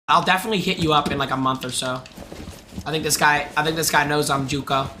I'll definitely hit you up in like a month or so. I think this guy knows I'm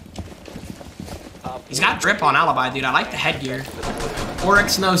Juco. He's got drip on Alibi, dude. I like the headgear.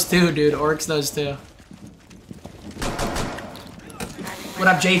 Oryx knows too, dude. Oryx knows too. What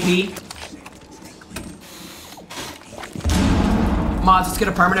up, JP? Mods, let's get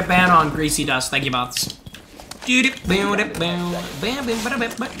a permanent ban on Greasy Dust. Thank you, mods.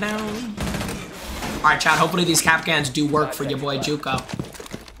 Alright, chat. Hopefully these cap cans do work for your boy Juco.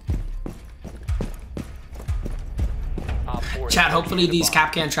 Chat, hopefully these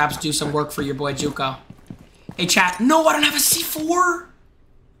cap can traps do some work for your boy Juco. Hey, chat. No, I don't have a C4.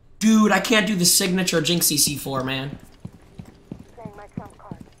 Dude, I can't do the signature Jynxzi C4, man.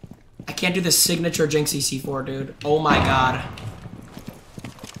 I can't do the signature Jynxzi C4, dude. Oh my god.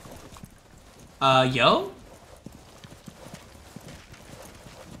 Yo?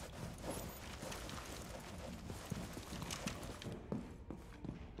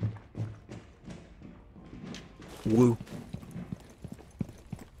 Woo.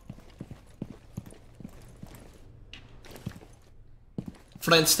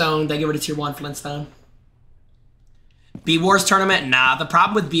 Flintstone, they give it a tier 1, Flintstone. B-Wars tournament? Nah, the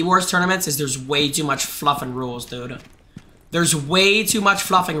problem with B-Wars tournaments is there's way too much fluff and rules, dude. There's way too much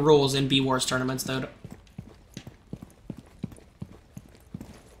fluffing rules in B-Wars tournaments, dude.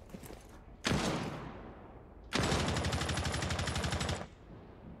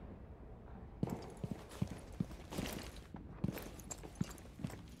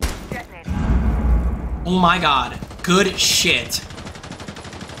 Oh my god. Good shit.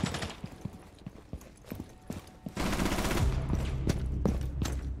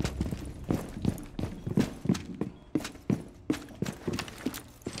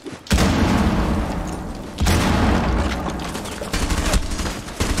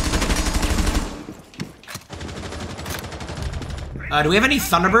 Do we have any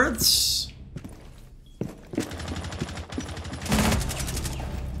Thunderbirds?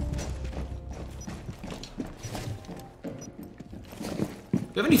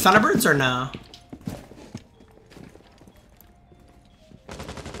 Do we have any Thunderbirds or no?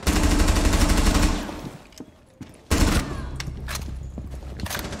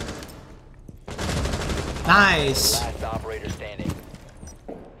 Nice.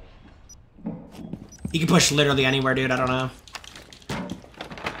 You can push literally anywhere, dude. I don't know.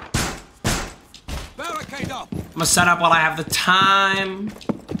 I'm gonna set up while I have the time.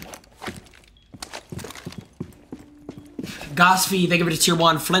 Gosfy, they give it a tier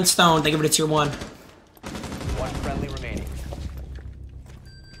 1. Flintstone, they give it a tier 1. One friendly remaining.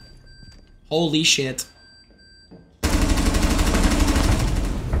 Holy shit.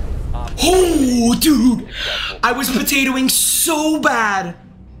 Oh, dude! I was potatoing so bad.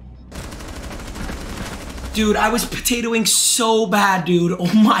 Dude, I was potatoing so bad, dude.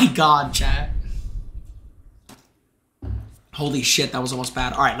 Oh my god, chat. Holy shit, that was almost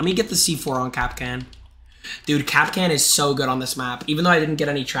bad. Alright, let me get the C4 on Capcan. Dude, Capcan is so good on this map. Even though I didn't get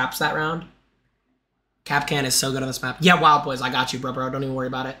any traps that round. Capcan is so good on this map. Yeah, Wild Boys, I got you, bro. Don't even worry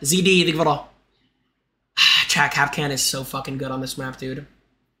about it. ZD, think of it all. Chat, Capcan is so fucking good on this map, dude.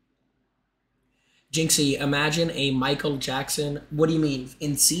 Jynxzi, imagine a Michael Jackson. What do you mean?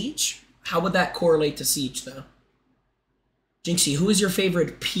 In Siege? How would that correlate to Siege, though? Jynxzi, who is your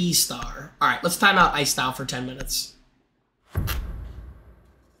favorite P star? Alright, let's time out Ice Style for 10 minutes.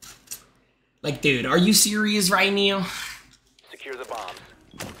 Like, dude, are you serious right now? Secure the bombs.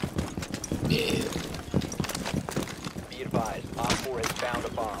 Yeah. Be advised, Op 4 has found a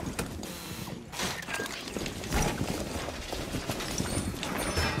bomb.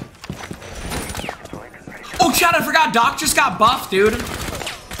 Oh, chat, I forgot. Doc just got buffed, dude.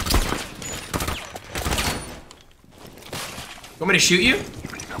 Want me to shoot you?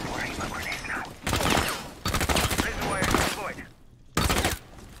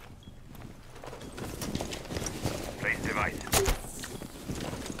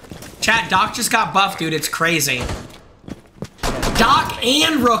 Chat, Doc just got buffed, dude. It's crazy. Doc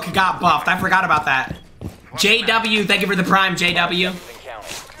and Rook got buffed. I forgot about that. JW, thank you for the prime, JW.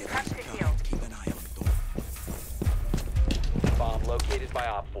 Bomb located by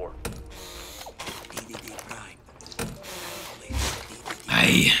Op 4.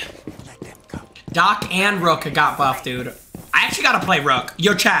 Hey. Doc and Rook got buffed, dude. I actually gotta play Rook.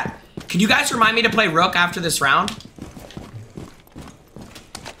 Yo, chat, can you guys remind me to play Rook after this round?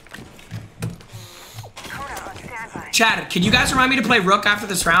 Chat, can you guys remind me to play Rook after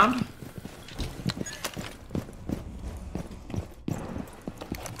this round?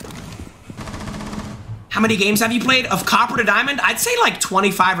 How many games have you played? Of Copper to Diamond? I'd say like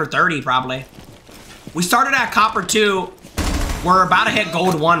 25 or 30, probably. We started at Copper 2. We're about to hit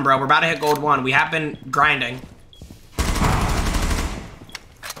gold 1, bro. We're about to hit gold 1. We have been grinding.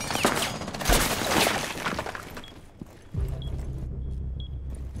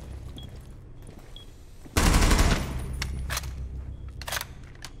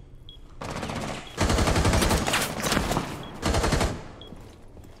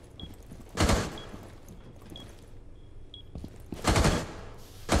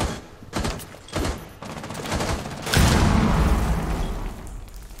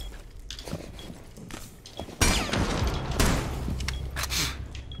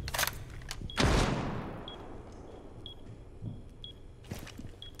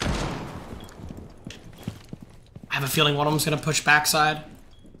 I have a feeling one of them's gonna push backside.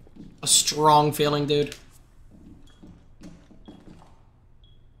 A strong feeling, dude.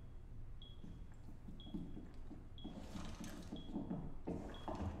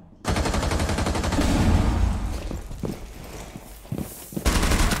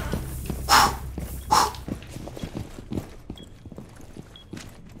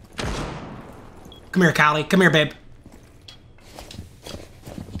 Come here, Callie. Come here, babe.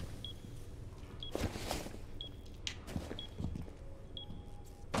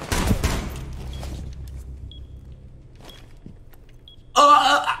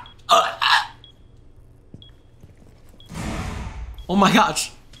 Oh my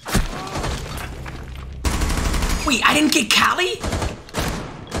gosh. Wait, I didn't get Callie?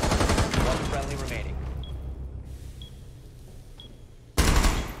 One friendly remaining.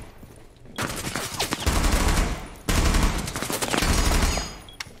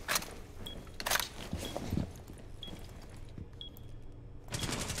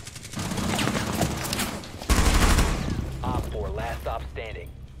 Op 4, last stop standing.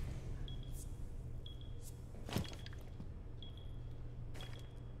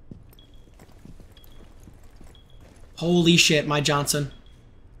 Holy shit, my Johnson.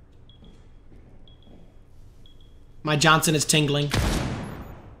 My Johnson is tingling.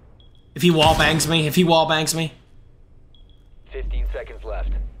 If he wall bangs me, 15 seconds left.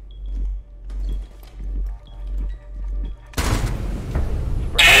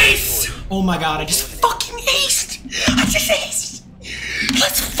 Ace! Oh my god, I just fucking aced! I just aced!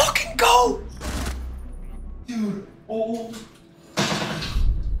 Let's fucking go! Dude, oh.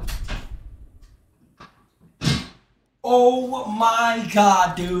 Oh my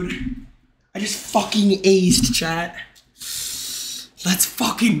god, dude. I just fucking aced, chat. Let's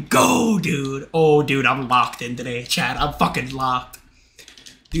fucking go, dude. Oh, dude, I'm locked in today, chat. I'm fucking locked.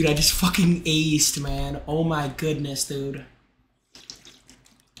 Dude, I just fucking aced, man. Oh my goodness, dude.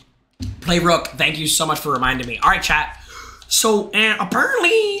 Play Rook, thank you so much for reminding me. All right, chat. So,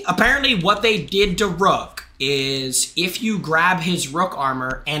 apparently what they did to Rook is if you grab his Rook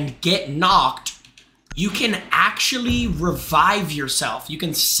armor and get knocked, you can actually revive yourself. You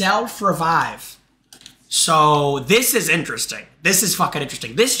can self-revive. So, this is interesting. This is fucking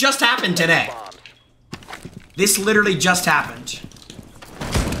interesting. This just happened today. This literally just happened.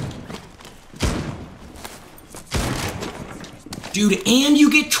 Dude, and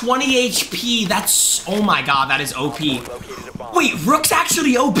you get 20 HP. That's... Oh my god, that is OP. Wait, Rook's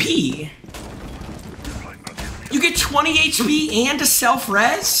actually OP. You get 20 HP and a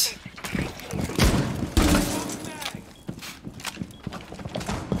self-res?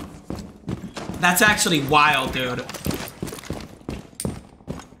 That's actually wild, dude.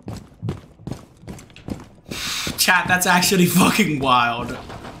 Chat, that's actually fucking wild.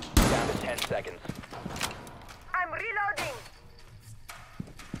 Down to 10 seconds. I'm reloading.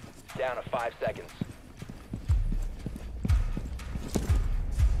 Down to 5 seconds.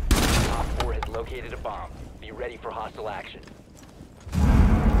 Op 4 has located a bomb. Be ready for hostile action.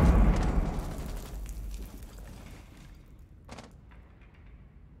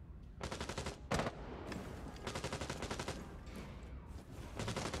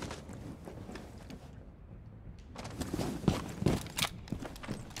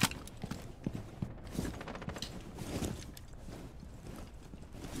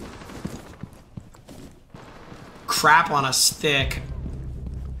 Crap on a stick.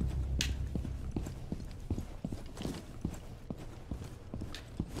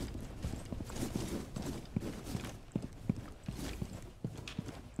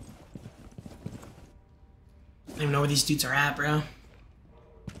 I don't even know where these dudes are at, bro.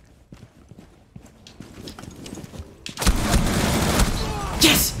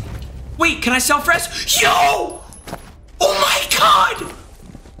 Yes! Wait, can I self-res? Yo! Oh my god!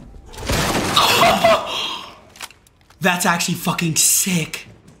 Oh! That's actually fucking sick.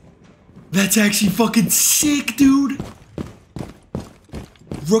 That's actually fucking sick, dude.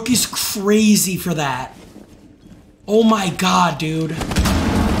 Rook is crazy for that. Oh my god, dude.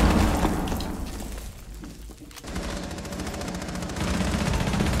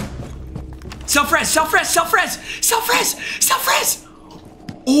 Self-res, self-res, self-res, self-res, self-res!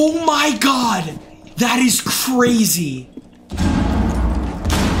 Oh my god! That is crazy.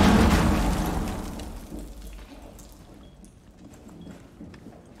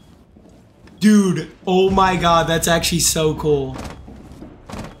 Dude, oh my god, that's actually so cool.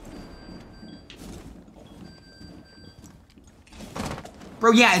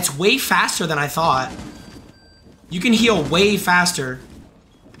 Bro, yeah, it's way faster than I thought. You can heal way faster.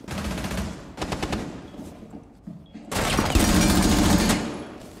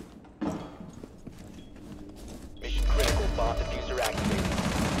 Mission critical. Bomb diffuser activated.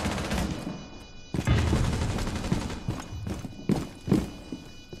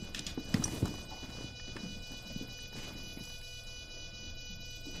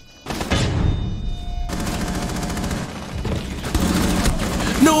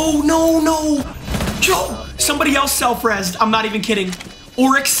 No, no, no! Yo! Somebody else self-resed. I'm not even kidding.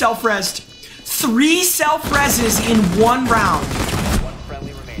 Oryx self-resed. 3 self-reses in 1 round. One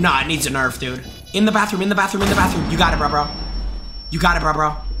friendly remaining. Nah, it needs a nerf, dude. In the bathroom, in the bathroom, in the bathroom. You got it, bro. You got it,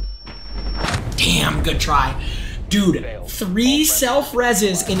 bro. Damn, good try. Dude, 3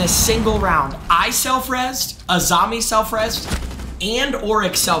 self-reses in a single round. I self-resed, Azami self-resed, and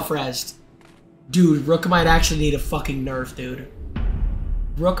Oryx self-resed. Dude, Rook might actually need a fucking nerf, dude.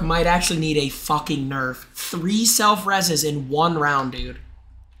 Rook might actually need a fucking nerf. 3 self-reses in 1 round, dude.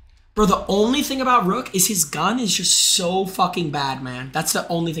 Bro, the only thing about Rook is his gun is just so fucking bad, man. That's the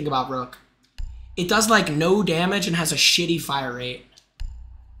only thing about Rook. It does, like, no damage and has a shitty fire rate.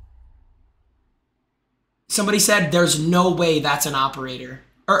 Somebody said there's no way that's an operator.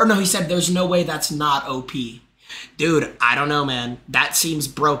 Or no, he said there's no way that's not OP. Dude, I don't know, man. That seems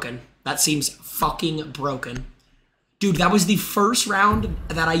broken. That seems fucking broken. Dude, that was the first round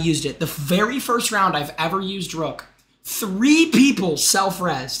that I used it. The very first round I've ever used Rook. 3 people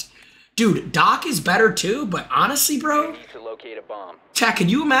self-resed. Dude, Doc is better too, but honestly, bro. Need to locate a bomb. Chat, can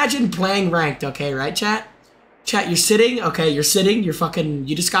you imagine playing ranked, okay, right, chat? Chat, you're sitting, okay, you're sitting,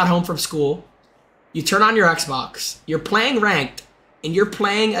 you just got home from school. You turn on your Xbox. You're playing ranked, and you're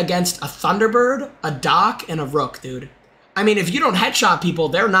playing against a Thunderbird, a Doc, and a Rook, dude. I mean, if you don't headshot people,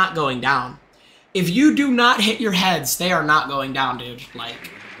 they're not going down. If you do not hit your heads, they are not going down, dude. Like,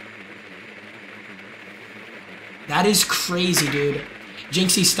 that is crazy, dude.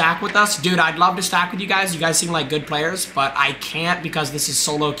 Jynxzi, stack with us. Dude, I'd love to stack with you guys. You guys seem like good players, but I can't because this is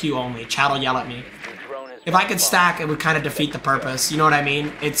solo queue only. Chat will yell at me. If I could stack, it would kind of defeat the purpose. You know what I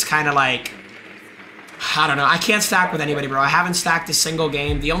mean? It's kind of like, I don't know. I can't stack with anybody, bro. I haven't stacked a single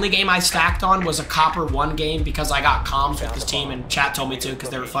game. The only game I stacked on was a Copper 1 game because I got comms with this team and chat told me to because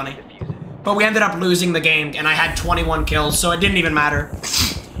they were funny. But we ended up losing the game, and I had 21 kills, so it didn't even matter.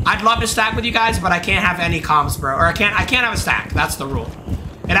 I'd love to stack with you guys, but I can't have any comms, bro. Or I can't have a stack. That's the rule.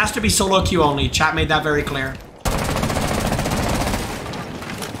 It has to be solo queue only. Chat made that very clear.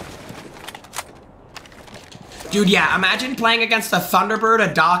 Dude, yeah, imagine playing against a Thunderbird,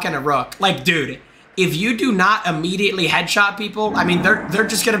 a Doc, and a Rook. Like, dude, if you do not immediately headshot people, I mean, they're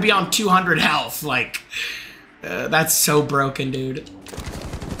just gonna be on 200 health. Like, that's so broken, dude.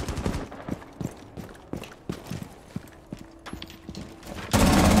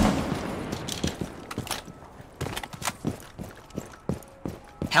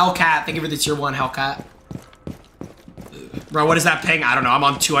 Hellcat, thank you for the tier 1, Hellcat. Bro, what is that ping? I don't know, I'm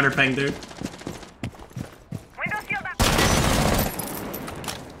on 200 ping, dude. Window shield up.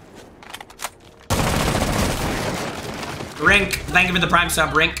 Rink, thank you for the prime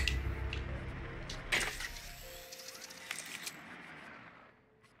sub, Rink.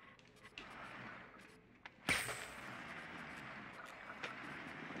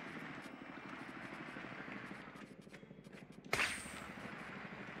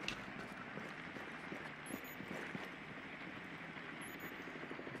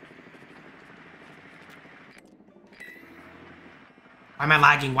 Why am I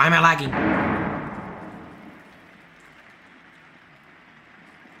lagging? Why am I lagging?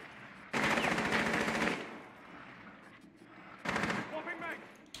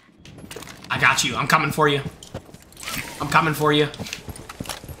 I got you. I'm coming for you. I'm coming for you.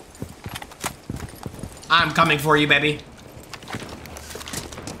 I'm coming for you, baby.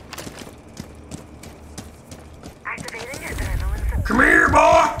 Activating adrenaline. Come here,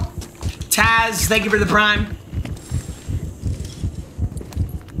 boy! Taz, thank you for the prime.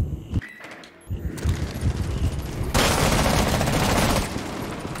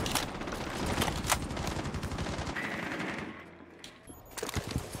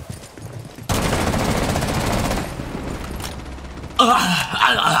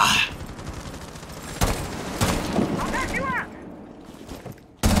 I'll back you up.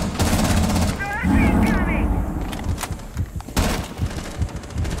 Flash incoming.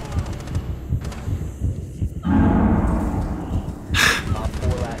 Op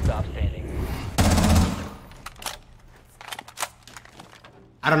 4 last stop standing.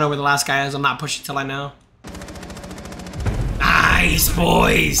 I don't know where the last guy is. I'm not pushing till I know. Nice,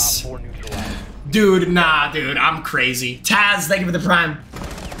 boys. Op 4 neutralized. Dude, nah, dude. I'm crazy. Taz, thank you for the prime.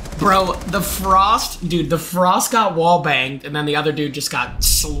 Bro, the Frost, dude, the Frost got wall banged, and then the other dude just got,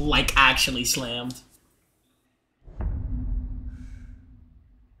 like, actually slammed.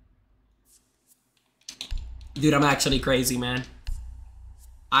 Dude, I'm actually crazy, man.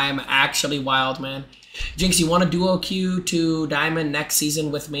 I am actually wild, man. Jynxzi, you want a duo queue to Diamond next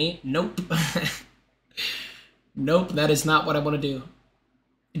season with me? Nope. Nope, that is not what I want to do.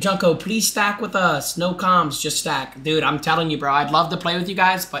 Junko, please stack with us. No comms, just stack. Dude, I'm telling you, bro, I'd love to play with you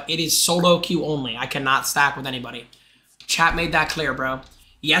guys, but it is solo queue only. I cannot stack with anybody. Chat made that clear, bro.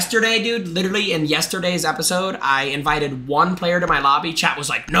 Yesterday, dude, literally in yesterday's episode, I invited one player to my lobby. Chat was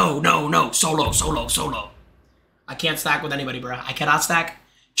like, no, no, no, solo, solo, solo. I can't stack with anybody, bro. I cannot stack.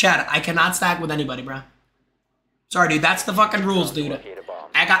 Chat, I cannot stack with anybody, bro. Sorry, dude, that's the fucking rules, dude.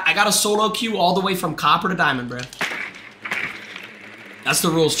 I got a solo queue all the way from copper to diamond, bro. That's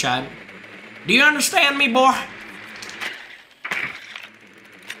the rules, Chad. Do you understand me, boy?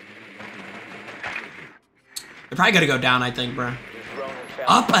 They're probably gonna go down, I think, bro.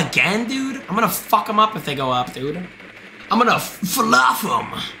 Up again, dude? I'm gonna fuck them up if they go up, dude. I'm gonna fluff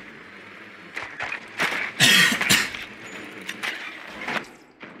them.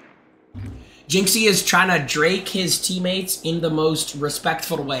 Jynxzi is trying to Drake his teammates in the most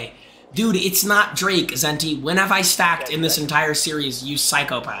respectful way. Dude, it's not Drake, Zenti. When have I stacked in this entire series, you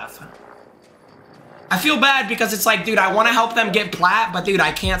psychopath? I feel bad because it's like, dude, I want to help them get plat, but dude,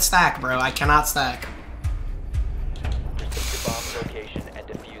 I can't stack, bro. I cannot stack.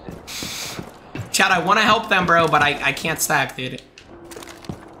 Chad, I want to help them, bro, but I can't stack, dude.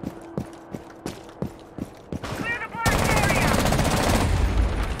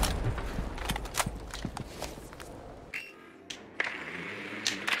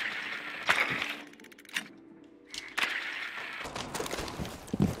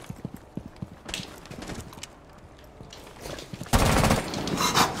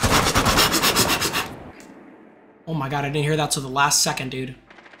 Oh my god, I didn't hear that till the last second, dude.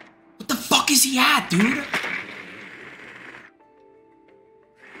 What the fuck is he at, dude?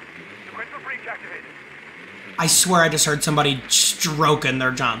 I swear I just heard somebody stroking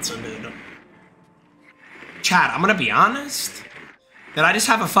their Johnson, dude. Chad, I'm gonna be honest. Did I just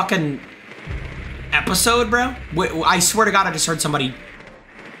have a fucking episode, bro? I swear to god I just heard somebody...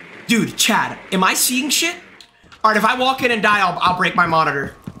 Dude, Chad, am I seeing shit? Alright, if I walk in and die, I'll break my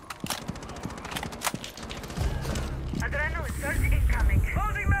monitor.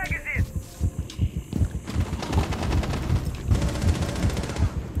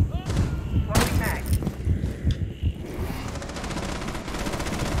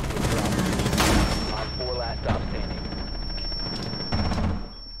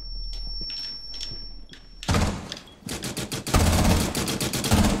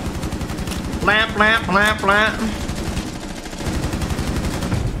 Blamp, blamp, blamp, blamp.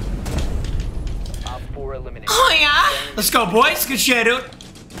 Oh yeah! Let's go, boys. Good shit, dude.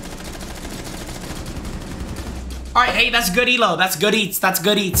 Alright, hey, that's good elo. That's good eats. That's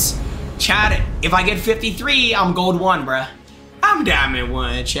good eats. Chad, if I get 53, I'm gold 1, bruh. I'm diamond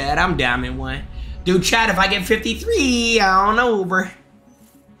 1, Chad. I'm diamond 1. Dude, Chad, if I get 53, I don't know, bruh.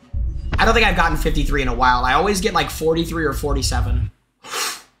 I don't think I've gotten 53 in a while. I always get like 43 or 47.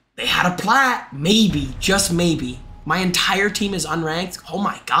 They had a plat. Maybe. Just maybe. My entire team is unranked. Oh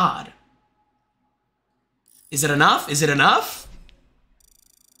my god. Is it enough? Is it enough?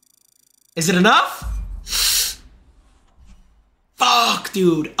 Is it enough? Fuck,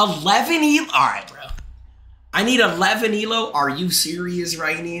 dude. 11 elo. Alright, bro. I need 11 elo. Are you serious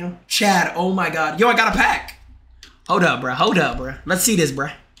right now? Chad, oh my god. Yo, I got a pack. Hold up, bro. Hold up, bro. Let's see this, bro.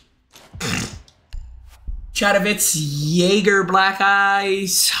 Chad, if it's Jaeger Black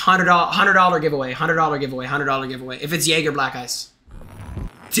Ice, $100 giveaway, $100 giveaway, $100 giveaway. If it's Jaeger Black Ice.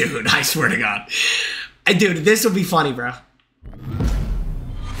 Dude, I swear to God. Dude, this will be funny, bro.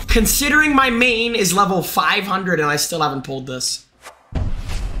 Considering my main is level 500 and I still haven't pulled this.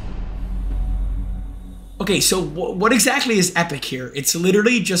 Okay, so what exactly is epic here? It's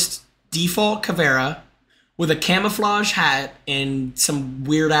literally just default Caveira with a camouflage hat and some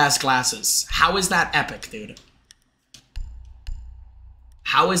weird-ass glasses. How is that epic, dude?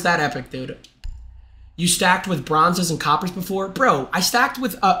 How is that epic, dude? You stacked with bronzes and coppers before? Bro, I stacked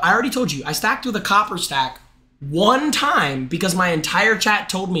with, I already told you, I stacked with a copper stack one time because my entire chat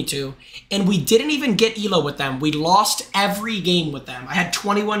told me to, and we didn't even get elo with them. We lost every game with them. I had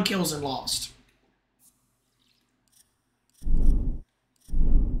 21 kills and lost.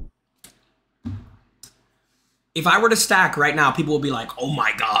 If I were to stack right now, people would be like, oh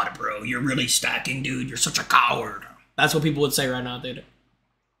my god, bro, you're really stacking, dude. You're such a coward. That's what people would say right now, dude.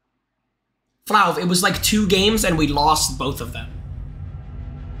 Flav, it was like 2 games and we lost both of them.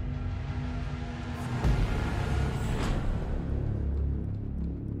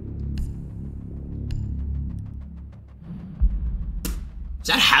 Is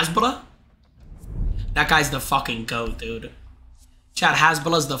that Hasbullah? That guy's the fucking GOAT, dude. Chat,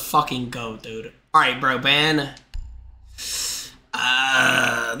 Hasbullah's the fucking GOAT, dude. Alright, bro, ban.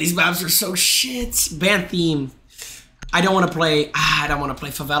 These maps are so shit. Ban theme. I don't want to play. I don't want to play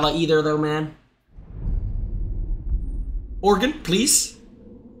Favela either, though, man. Organ, please.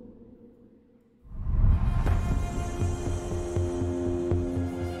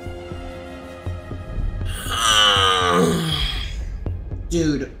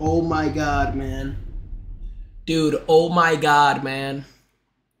 Dude, oh my god, man. Dude, oh my god, man.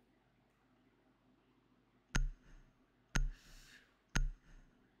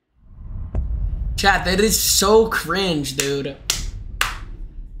 Chat, that is so cringe, dude.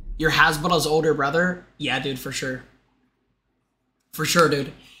 Your Hasbullah's older brother? Yeah, dude, for sure. For sure,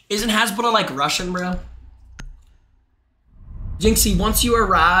 dude. Isn't Hasbullah like Russian, bro? Jynxzi, once you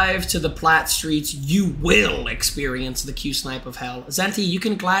arrive to the Platte streets, you will experience the Q-snipe of hell. Zenti, you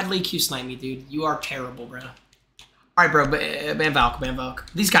can gladly Q-snipe me, dude. You are terrible, bro. Alright, bro, ban Valk, ban Valk.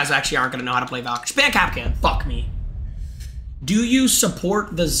 These guys actually aren't going to know how to play Valk. Just ban Capcan. Fuck me. Do you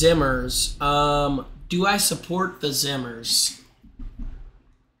support the Zimmers? Do I support the Zimmers?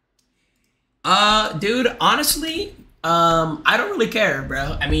 Dude, honestly, I don't really care,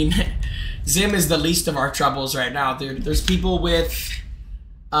 bro. I mean, Zim is the least of our troubles right now, dude. There's people with,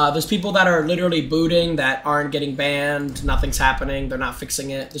 there's people that are literally booting that aren't getting banned. Nothing's happening. They're not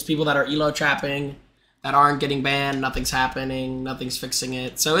fixing it. There's people that are elo trapping that aren't getting banned. Nothing's happening. Nothing's fixing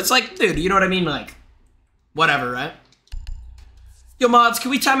it. So it's like, dude, you know what I mean? Like, whatever, right? Yo, mods, can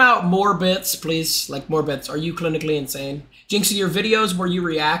we time out more bits, please? Like, more bits. Are you clinically insane? Jynxzi, your videos where you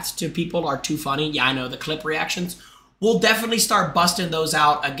react to people are too funny. Yeah, I know, the clip reactions. We'll definitely start busting those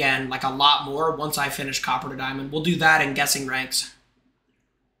out again, like a lot more, once I finish Copper to Diamond. We'll do that in Guessing Ranks.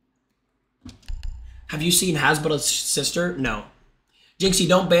 Have you seen Hasbullah's sister? No. Jynxzi,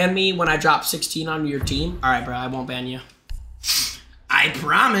 don't ban me when I drop 16 on your team. All right, bro, I won't ban you. I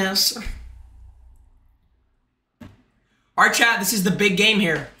promise. All right, chat, this is the big game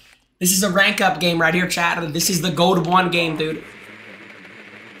here. This is a rank up game right here, chat. This is the Gold 1 game, dude.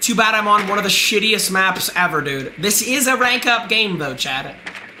 Too bad I'm on one of the shittiest maps ever, dude. This is a rank up game, though, chat.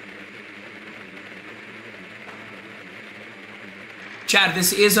 Chat,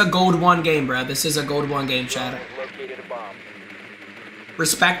 this is a Gold 1 game, bro. This is a Gold 1 game, chat.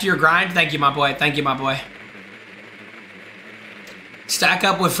 Respect your grind. Thank you, my boy. Thank you, my boy. Stack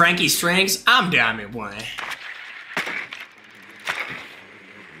up with Frankie Strings. I'm Diamond Boy.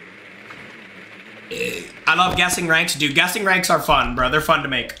 I love guessing ranks. Dude, guessing ranks are fun, bro. They're fun to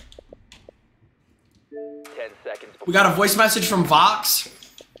make. 10 seconds. We got a voice message from Vox.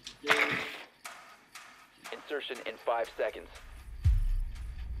 Insertion in 5 seconds.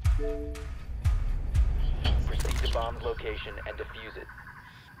 Proceed to bomb's location and defuse it.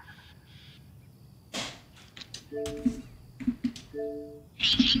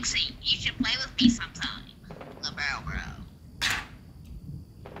 Hey Jynxzi, you should play with me sometime. LaBelle, bro.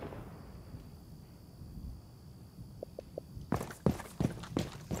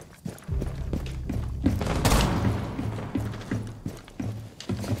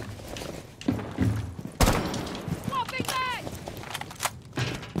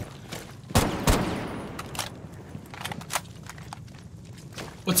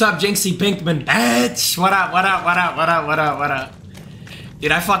 What's up, Jynxzi Pinkman? Bitch! What up, what up, what up, what up, what up, what up?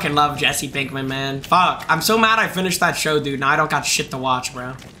 Dude, I fucking love Jesse Pinkman, man. Fuck. I'm so mad I finished that show, dude. Now I don't got shit to watch,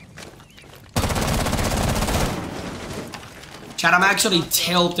 bro. Chat, I'm actually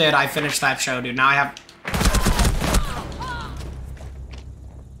tilted I finished that show, dude. Now I have...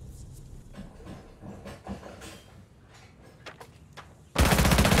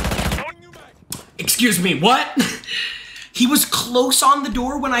 Excuse me, what? He was close on the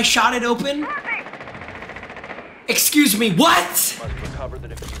door when I shot it open? Excuse me, what? Must recover the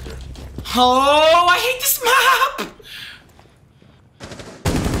diffuser. Oh, I hate this map!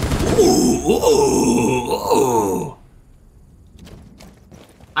 Ooh, ooh, ooh.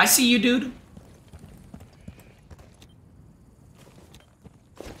 I see you, dude.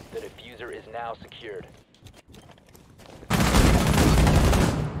 The diffuser is now secured.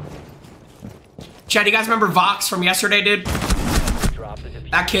 Chad, you guys remember Vox from yesterday, dude? Drop the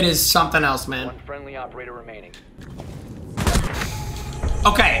diffuser. That kid is something else, man. One friendly operator remaining.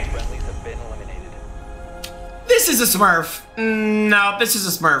 Okay, Friendlies have been eliminated. this is a Smurf. No, this is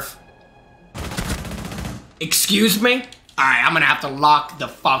a Smurf. Excuse me? Alright, I'm gonna have to lock the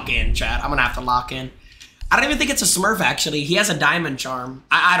fuck in, Chad. I'm gonna have to lock in. I don't even think it's a Smurf, actually. He has a diamond charm.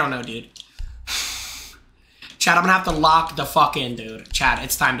 I don't know, dude. Chad, I'm gonna have to lock the fuck in, dude. Chad,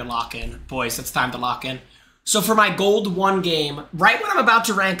 it's time to lock in. Boys, it's time to lock in. So for my gold 1 game, right when I'm about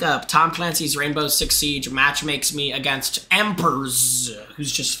to rank up, Tom Clancy's Rainbow Six Siege match makes me against Emperors,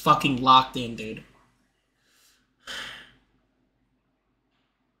 who's just fucking locked in, dude.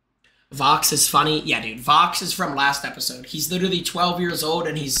 Vox is funny. Yeah, dude, Vox is from last episode. He's literally 12 years old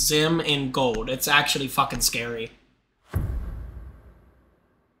and he's Zim in gold. It's actually fucking scary.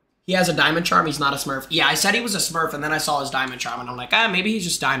 He has a diamond charm, he's not a Smurf. Yeah, I said he was a Smurf and then I saw his diamond charm and I'm like, maybe he's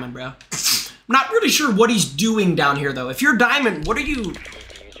just diamond, bro. I'm not really sure what he's doing down here though. If you're diamond, what are you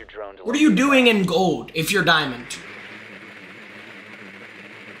doing in gold if you're diamond?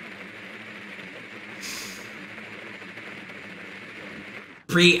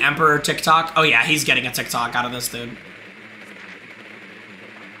 Pre-Emperor TikTok. Oh yeah, he's getting a TikTok out of this, dude.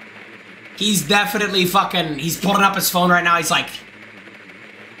 He's definitely fucking, he's pulling up his phone right now. He's like,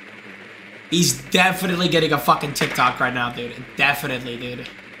 he's definitely getting a fucking TikTok right now, dude. Definitely, dude.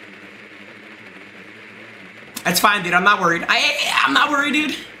 That's fine, dude. I'm not worried. I'm not worried,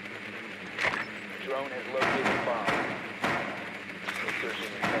 dude. Drone has located the bomb. Insertion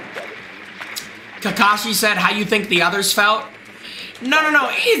in 10 seconds. Kakashi said, how you think the others felt? No.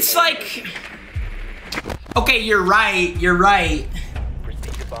 It's like... Okay, you're right. You're right.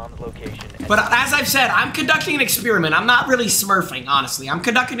 Proceed to bomb's location. But as I've said, I'm conducting an experiment. I'm not really smurfing, honestly. I'm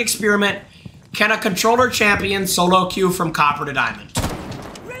conducting an experiment. Can a controller champion solo queue from copper to diamond?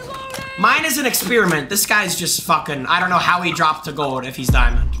 Mine is an experiment. This guy's just fucking... I don't know how he dropped to gold if he's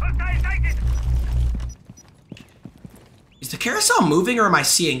diamond. Is the carousel moving or am I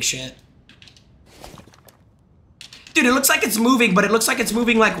seeing shit? Dude, it looks like it's moving, but it looks like it's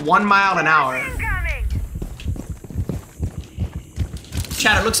moving like 1 mile an hour. Incoming!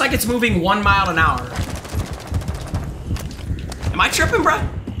 Chad, it looks like it's moving 1 mile an hour. Am I tripping, bro?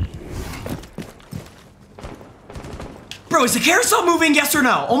 Bro, is the carousel moving, yes or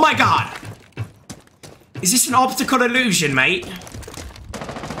no? Oh my god. Is this an optical illusion, mate?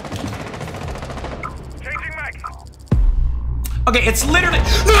 Changing mag! Okay, it's literally...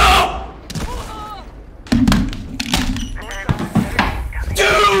 No!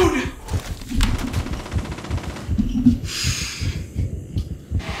 Dude!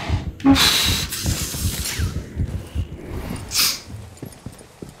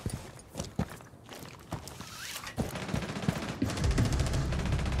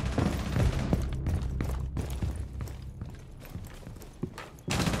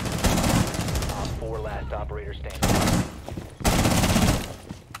 Four last operator standing.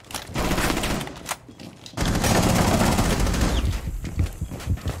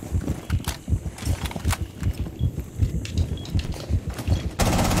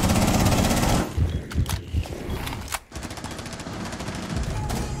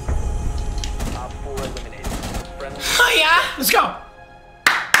 Op 4 eliminated. Friendly. Oh yeah, let's go.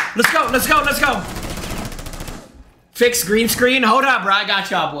 Let's go. Fix green screen. Hold up, bro. I got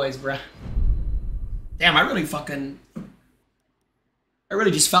y'all boys, bro. Damn, I really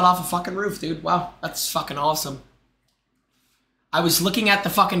just fell off a fucking roof, dude. Wow, that's fucking awesome. I was looking at the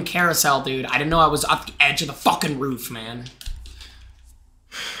fucking carousel, dude. I didn't know I was up the edge of the fucking roof, man.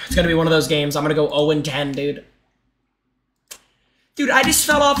 It's gonna be one of those games. I'm gonna go 0-10, dude. Dude, I just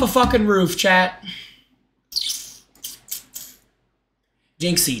fell off a fucking roof, chat.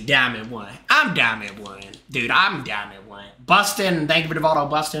 Jynxzi, damn it, one. I'm damn it, one. Dude, I'm damn it, one. Bustin', thank you for the Devaldo,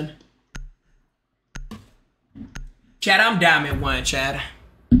 Bustin'. Chad, I'm damn it, one, Chad.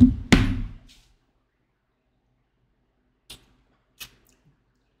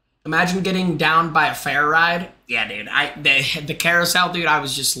 Imagine getting down by a fair ride. Yeah, dude. The carousel, dude, I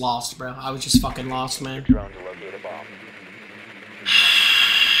was just lost, bro. I was just fucking lost, man. Drone to locate a bomb.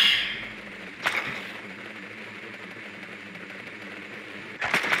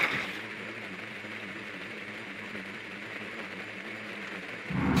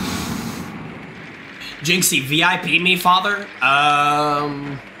 Jynxzi, VIP me, father? Be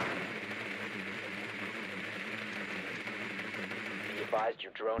advised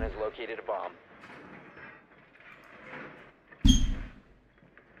your drone has located a bomb.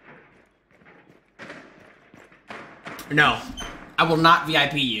 No. I will not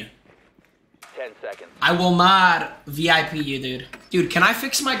VIP you. 10 seconds. I will not VIP you, dude. Dude, can I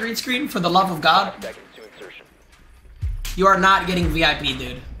fix my green screen for the love of God? 5 seconds to insertion. You are not getting VIP,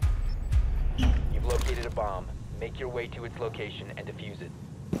 dude. You've located a bomb. Make your way to its location and defuse it.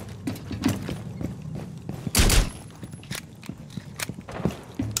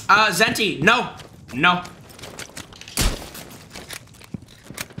 Jynxzi, no. No.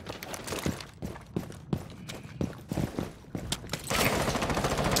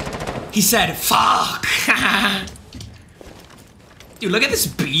 He said, fuck. Dude, look at this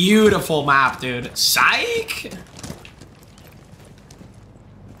beautiful map, dude. Psych.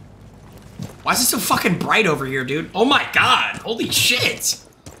 Why is it so fucking bright over here, dude? Oh my god. Holy shit.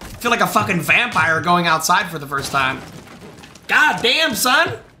 I feel like a fucking vampire going outside for the first time. God damn,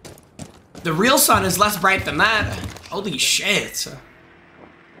 son. The real sun is less bright than that. Holy shit.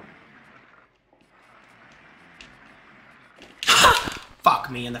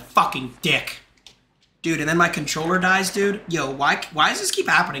 Fuck me in the fucking dick. Dude, and then my controller dies, dude. Yo, why does this keep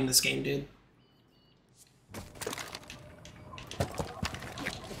happening this game, dude?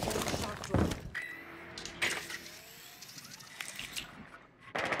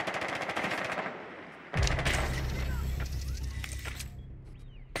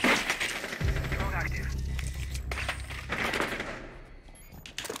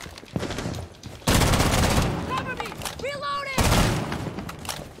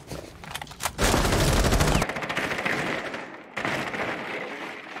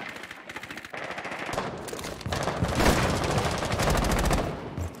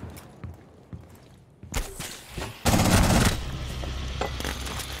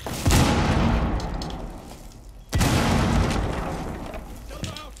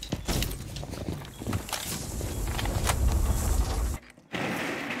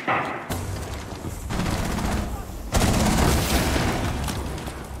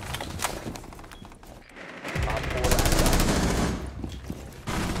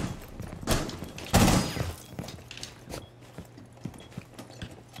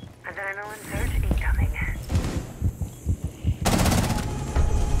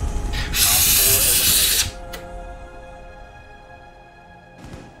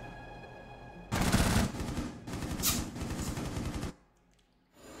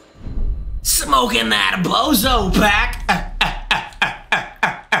 Smoking that bozo pack.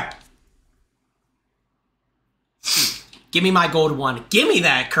 Give me my gold one. Give me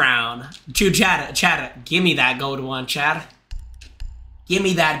that crown. Dude, Chad, give me that gold one, Chad. Give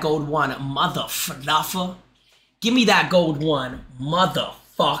me that gold one, motherfucker. Give me that gold one,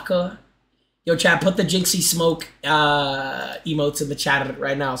 motherfucker. Yo, Chad, put the Jynxzi smoke emotes in the chat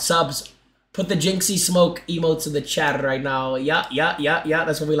right now. Subs, put the Jynxzi smoke emotes in the chat right now. Yeah.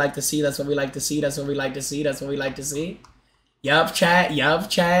 That's what we like to see. That's what we like to see. That's what we like to see. That's what we like to see. Yup, chat.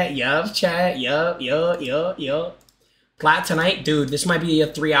 Yup. Plat tonight, dude. This might be a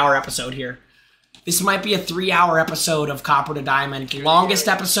 3-hour episode here. This might be a 3-hour episode of Copper to Diamond. Longest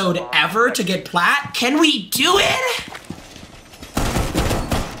episode ever to get plat. Can we do it?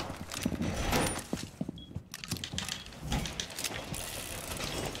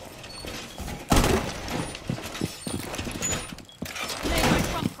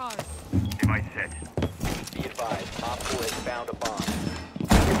 Device set. Be advised, Op 4 has found a bomb.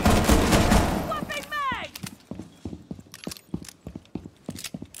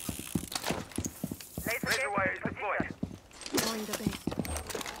 Razor wire is deployed. Going to base.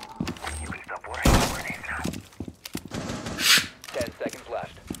 You can stop worrying about grenades now. 10 seconds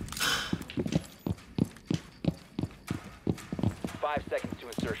left. 5 seconds to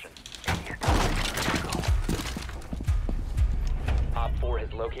insertion. Op 4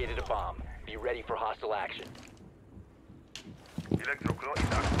 has located a bomb. Be ready for hostile action. Electroclaw is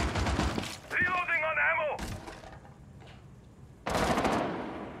active. Reloading on ammo!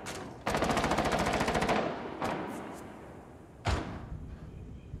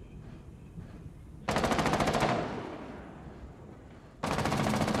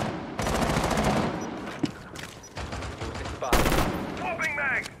 Movement spot. Swapping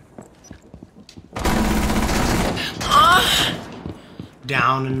mag!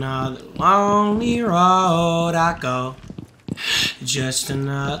 Down another lonely road I go. Just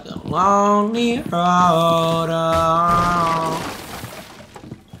another lonely road.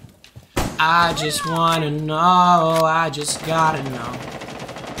 I just wanna know, I just gotta know.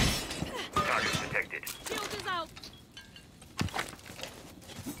 Target detected. Shield is out.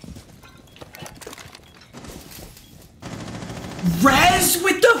 Rez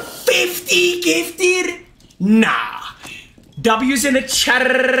with the 50 gifted? Nah. W's in the chat.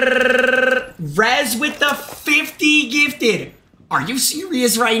 Rez with the 50 gifted. Are you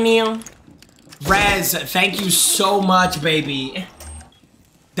serious right now? Rez, thank you so much, baby.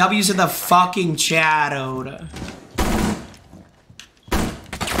 W's in the fucking chat, dude.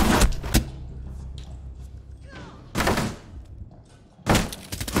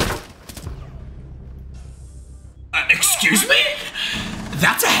 Excuse me?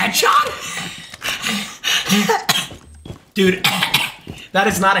 That's a headshot? Dude, that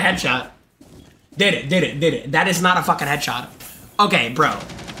is not a headshot. Did it. That is not a fucking headshot. Okay, bro.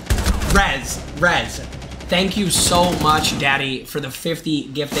 Rez, thank you so much, Daddy, for the 50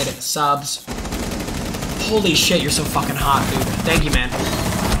 gifted subs. Holy shit, you're so fucking hot, dude. Thank you, man.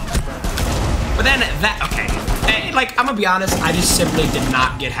 But then okay. Hey, like, I'm gonna be honest, I just simply did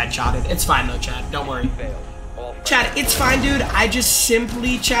not get headshotted. It's fine though, Chad. Don't worry. Chad, it's fine, dude. I just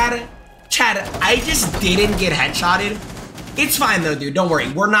simply, Chad, I just didn't get headshotted. It's fine though, dude. Don't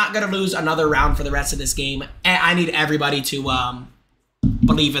worry. We're not gonna lose another round for the rest of this game. And I need everybody to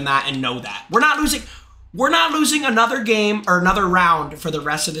believe in that and know that. We're not losing another game or another round for the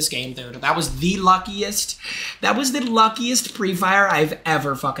rest of this game, dude. That was the luckiest pre-fire I've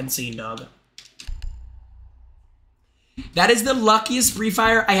ever fucking seen, dog. That is the luckiest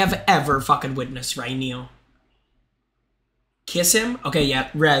pre-fire I have ever fucking witnessed right now. Kiss him? Okay, yeah.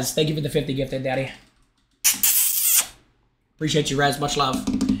 Rez, thank you for the 50 gifted, Daddy. Appreciate you, Rez. Much love.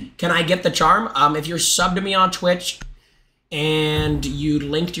 Can I get the charm? If you're subbed to me on Twitch and you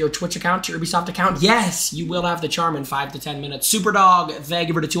linked your Twitch account to your Ubisoft account, yes, you will have the charm in 5 to 10 minutes. Superdog, thank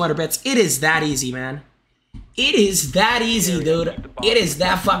you for the 200 bits. It is that easy, man. It is that easy, dude. It is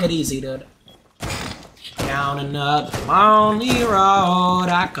that fucking easy, dude. Down another lonely road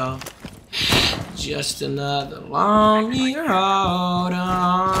I go. Just another lonely road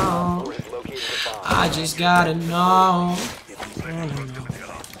on. I just gotta know.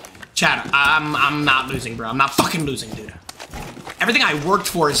 Chad, I'm not losing, bro. I'm not fucking losing, dude. Everything I worked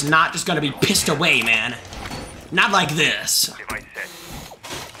for is not just gonna be pissed away, man. Not like this.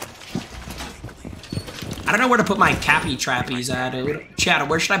 I don't know where to put my cappy trappies at, dude. Chad,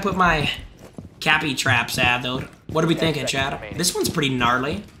 where should I put my cappy traps at, dude? What are we thinking, Chad? This one's pretty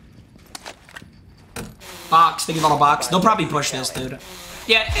gnarly. Box, think about a box. They'll probably push this, dude.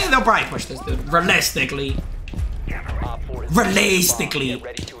 Yeah, they'll probably push this, dude. Realistically. Realistically.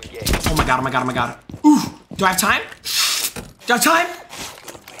 Oh my god, oh my god, oh my god. Ooh, do I have time? Do I have time?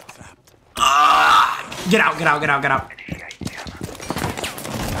 Get out, get out, get out, get out.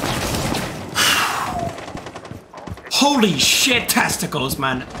 Holy shit, testicles,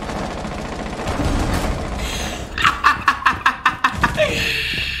 man.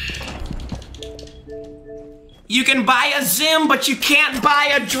 You can buy a Zim, but you can't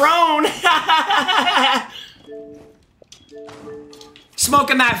buy a drone.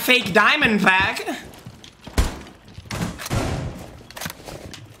 Smoking that fake diamond pack.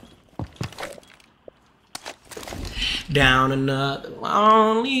 Down another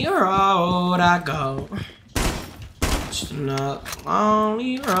lonely road I go. Just another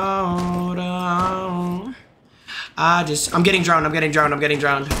lonely road on. I'm getting droned, I'm getting droned, I'm getting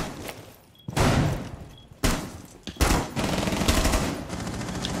droned.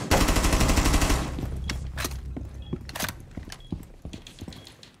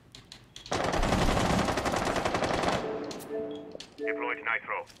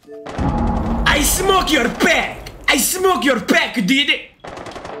 I smoke your pack! I smoke your pack, did it?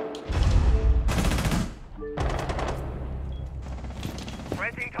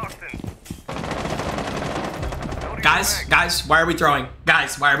 Guys, why are we throwing?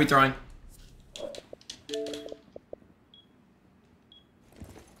 Guys, why are we throwing?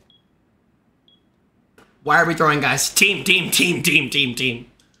 Why are we throwing, guys? Team.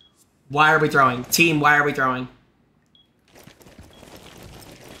 Why are we throwing? Team, why are we throwing?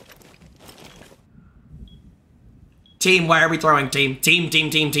 Team, why are we throwing? Team.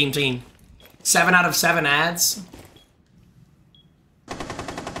 7 out of 7 ads.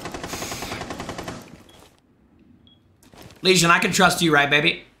 Legion, I can trust you, right,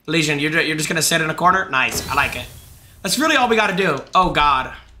 baby? Legion, you're just gonna sit in a corner? Nice, I like it. That's really all we gotta do. Oh,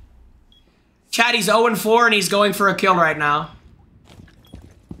 God. Chad, he's 0-4 and he's going for a kill right now.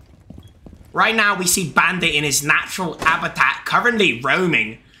 Right now, we see Bandit in his natural habitat, currently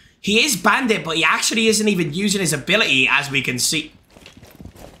roaming. He is Bandit, but he actually isn't even using his ability, as we can see.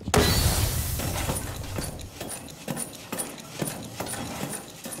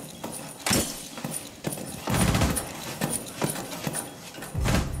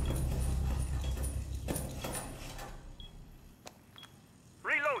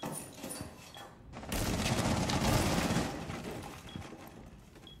 Reload.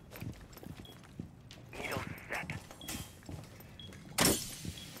 Needle set.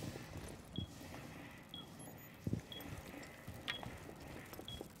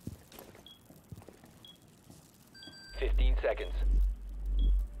 15 seconds.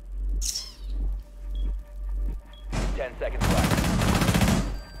 10 seconds left.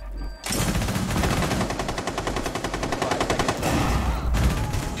 5 seconds left.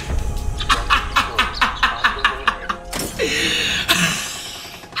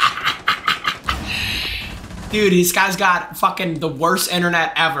 Dude, this guy's got fucking the worst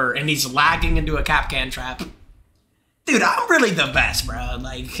internet ever, and he's lagging into a Capcan trap. Dude, I'm really the best, bro.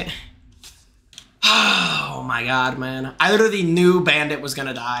 Like, oh my god, man. I literally knew Bandit was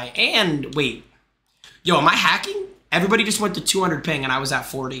gonna die. And, wait. Yo, am I hacking? Everybody just went to 200 ping, and I was at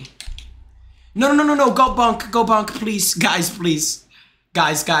 40. No, no, no, no, no. Go bunk, please. Guys, please.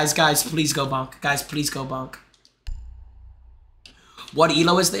 Guys, please go bunk. Guys, please go bunk. What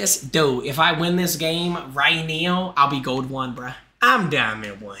elo is this? Dude, if I win this game right now, I'll be gold 1, bruh. I'm down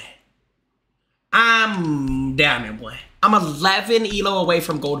there, boy. I'm down there, boy. I'm 11 elo away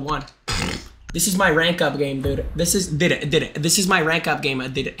from gold 1. This is my rank up game, dude. This is This is my rank up game.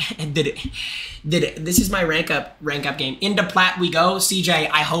 This is my rank up game. Into plat we go. CJ,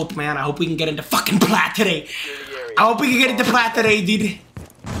 I hope, man. I hope we can get into fucking plat today. I hope we can get into plat today, dude.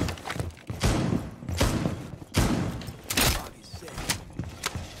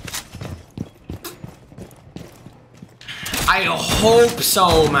 I hope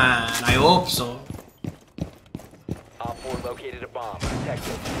so, man. I hope so. Op 4 located a bomb. Protect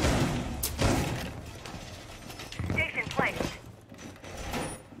it. Station placed.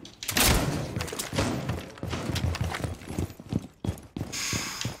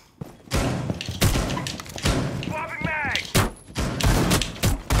 Swapping mag.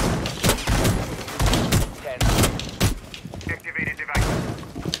 10. Activated device.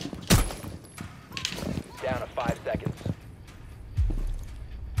 Down to 5 seconds.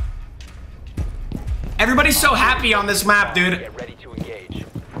 Everybody's so happy on this map, dude. Get ready to engage.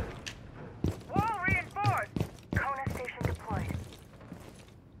 Wall reinforced. Kona station deployed.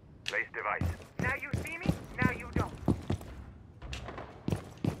 Place device. Now you see me, now you don't.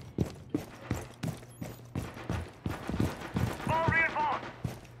 Wall reinforced.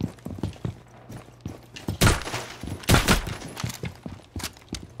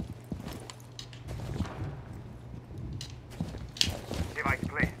 Device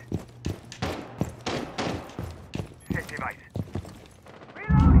placed. Set device.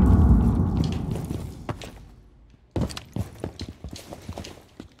 Reloading.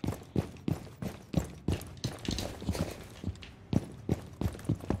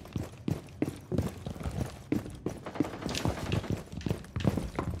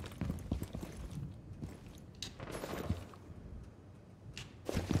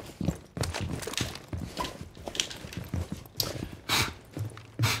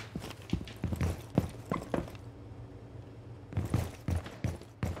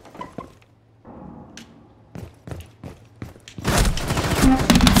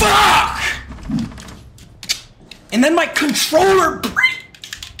 Fuck! And then my controller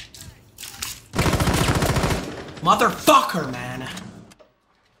motherfucker, man.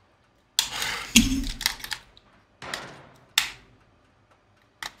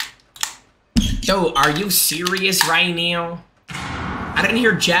 Yo, are you serious right now? I didn't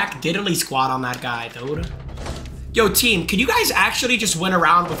hear Jack Diddley squad on that guy, dude. Yo, team, can you guys actually just win a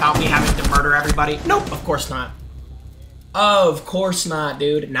round without me having to murder everybody? Nope, of course not. Of course not,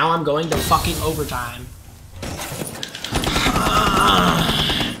 dude. Now I'm going to fucking overtime.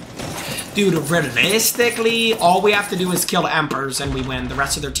 Dude, realistically, all we have to do is kill Emperors and we win. The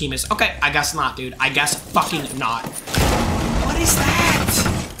rest of their team is... Okay, I guess not, dude. I guess fucking not. What is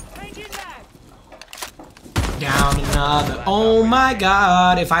that? Down another... Oh my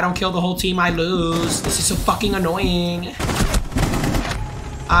god. If I don't kill the whole team, I lose. This is so fucking annoying.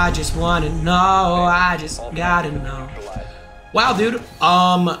 I just wanna know. I just gotta know. Wow, dude.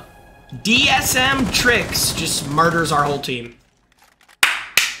 DSM Tricks just murders our whole team.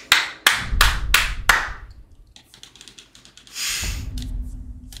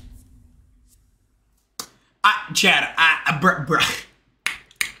 Chad,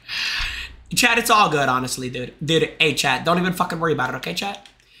 Chad, it's all good, honestly, dude. Dude, hey, Chad, don't even fucking worry about it, okay, Chad?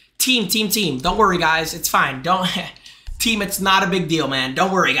 Team. Don't worry, guys. It's fine. Team, it's not a big deal, man.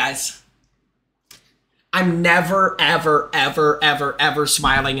 Don't worry, guys. I'm never, ever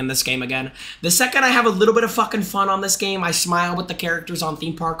smiling in this game again. The second I have a little bit of fucking fun on this game, I smile with the characters on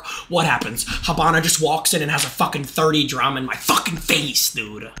Theme Park. What happens? Habana just walks in and has a fucking 30 drum in my fucking face,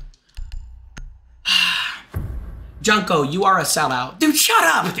 dude. Junko, you are a sellout. Dude, shut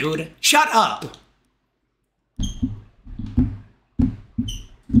up, dude. Shut up.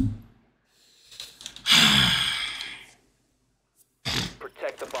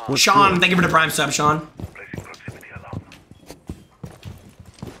 Protect the bomb. Sean, thank you for the prime sub, Sean. Placing proximity alarm.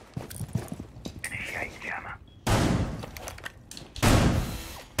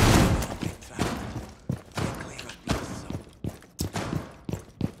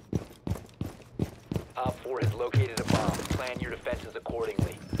 Op 4 has located a bomb. Plan your defenses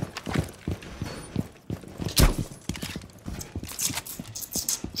accordingly.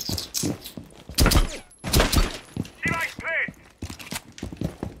 Device cleared.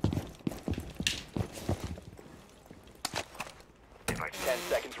 Device 10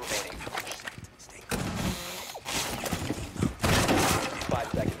 seconds remaining.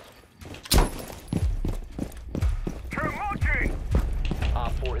 5 seconds. Promoting.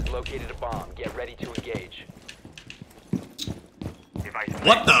 Op 4 has located a bomb. Get ready to engage. Device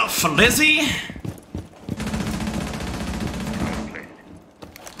What the flizzy? placed.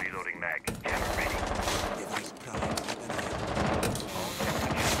 Reloading mag. Camera ready. Device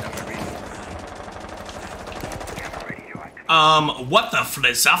Camera ready to activate. What the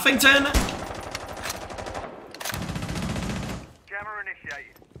Flizuffington? Jammer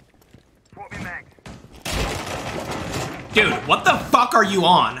initiated. Swap me mags. Dude, what the fuck are you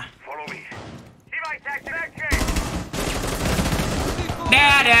on? Follow me. Device activation.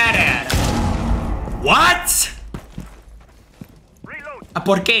 Dad. What? Reload.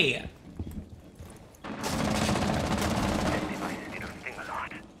 ¿Por qué? This device is gonna sting a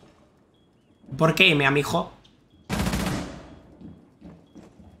lot. ¿Por qué, mi amigo?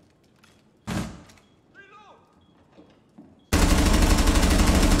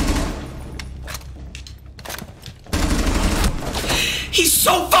 He's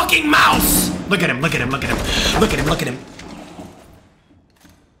so fucking mouse! Look at him, look at him, look at him. Look at him, look at him.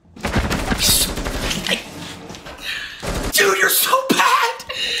 Dude, you're so bad!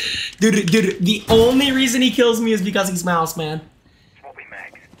 Dude, the only reason he kills me is because he's mouse, man. Swapping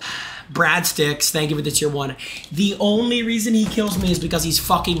mags. Brad Sticks, thank you for the tier 1. The only reason he kills me is because he's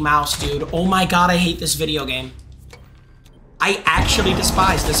fucking mouse, dude. Oh my god, I hate this video game. I actually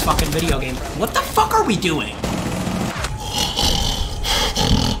despise this fucking video game. What the fuck are we doing?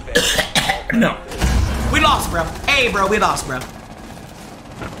 No. We lost, bro. Hey, bro, we lost, bro.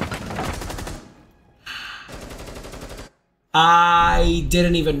 I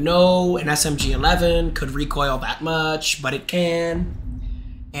didn't even know an SMG-11 could recoil that much, but it can.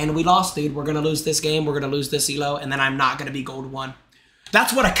 And we lost, dude. We're gonna lose this game, we're gonna lose this elo, and then I'm not gonna be gold 1.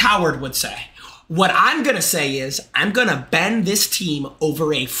 That's what a coward would say. What I'm gonna say is, I'm gonna bend this team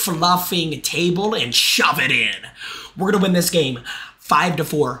over a fluffing table and shove it in. We're gonna win this game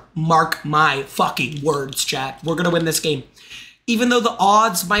 5-4. Mark my fucking words, chat. We're gonna win this game. Even though the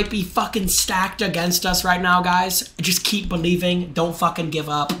odds might be fucking stacked against us right now, guys, just keep believing. Don't fucking give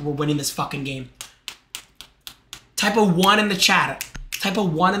up. We're winning this fucking game. Type a 1 in the chat. Type a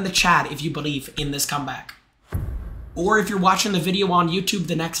 1 in the chat if you believe in this comeback. Or if you're watching the video on YouTube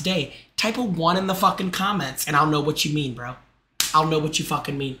the next day, type a 1 in the fucking comments and I'll know what you mean, bro. I'll know what you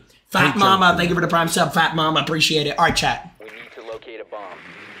fucking mean. Fat Mama, thank you for the prime sub. Fat Mama, appreciate it. All right, chat. We need to locate a bomb.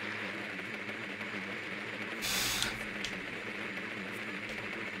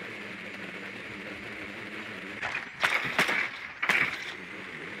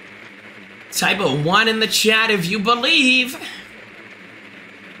 Type a 1 in the chat if you believe. Your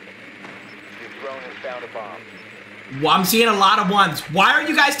drone has found a bomb. Well, I'm seeing a lot of 1s. Why are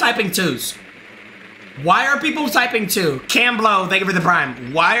you guys typing 2s? Why are people typing 2? Camblo, thank you for the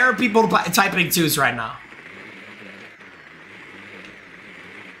prime. Why are people typing 2s right now?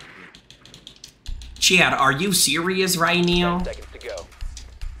 Chad, are you serious right now? 10 seconds to go.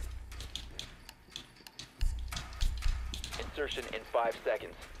 Insertion in 5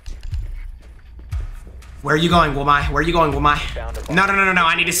 seconds. Where are you going, Wamai? Where are you going, Wamai? No.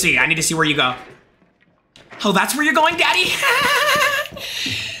 I need to see. I need to see where you go. Oh, that's where you're going, Daddy?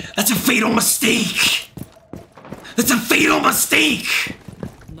 That's a fatal mistake. That's a fatal mistake.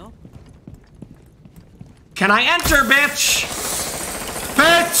 No. Can I enter, bitch?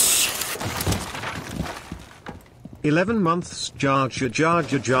 Bitch! 11 months charge.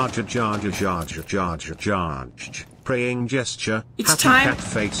 Praying gesture. It's happy time cat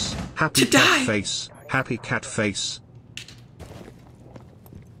face. Happy to cat die. face. Happy cat face.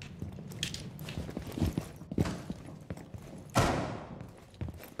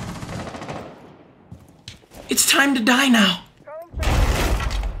 It's time to die now.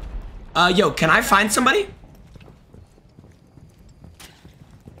 Yo, can I find somebody?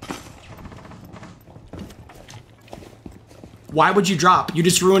 Why would you drop? You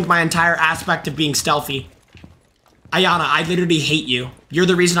just ruined my entire aspect of being stealthy. Ayana, I literally hate you. You're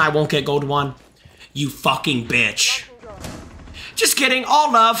the reason I won't get gold 1. You fucking bitch. Just kidding,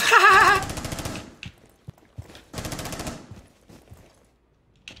 all love.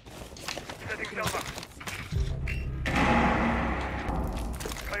 Setting silver.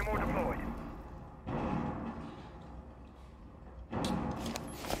 Claymore deployed.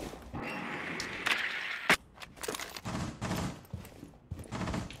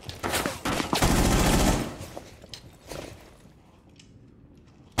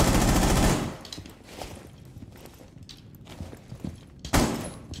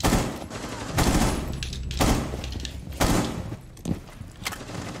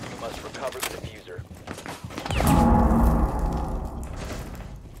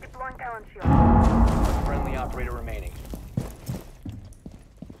 Silence shield. Friendly operator remaining.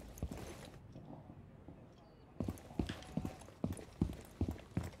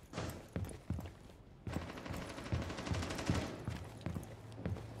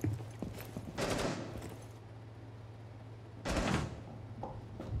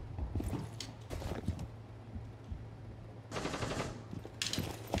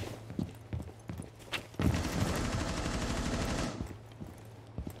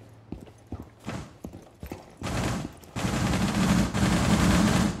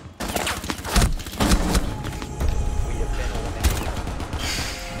 We have been eliminated.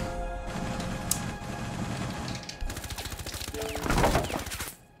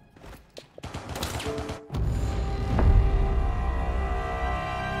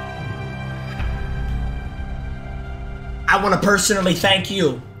 I want to personally thank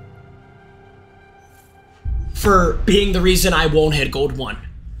you for being the reason I won't hit gold 1.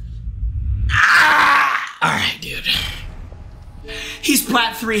 Alright, dude. He's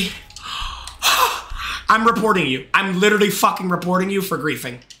plat 3. I'm reporting you. I'm literally fucking reporting you for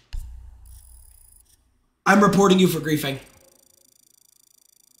griefing. I'm reporting you for griefing.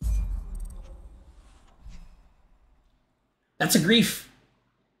 That's a grief.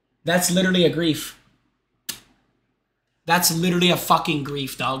 That's literally a grief. That's literally a fucking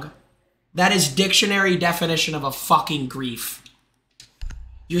grief, dog. That is dictionary definition of a fucking grief.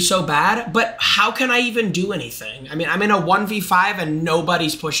 You're so bad, but how can I even do anything? I mean, I'm in a 1v5 and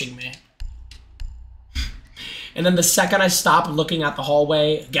nobody's pushing me. And then the second I stop looking at the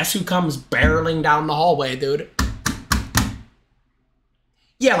hallway, guess who comes barreling down the hallway, dude?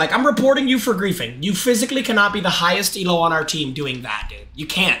 Yeah, like, I'm reporting you for griefing. You physically cannot be the highest elo on our team doing that, dude. You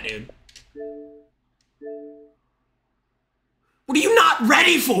can't, dude. What are you not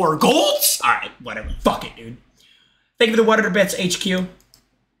ready for? Golds? Alright, whatever. Fuck it, dude. Thank you for the 100 bits, HQ.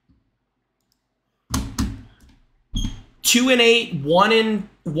 2 and 8, 1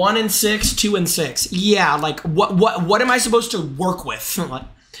 and 6, 2 and 6. Yeah, like what am I supposed to work with? Like,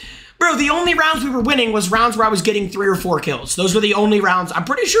 bro, the only rounds we were winning was rounds where I was getting 3 or 4 kills. Those were the only rounds. I'm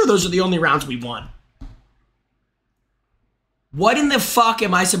pretty sure those are the only rounds we won. What in the fuck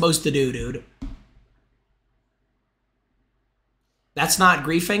am I supposed to do, dude? That's not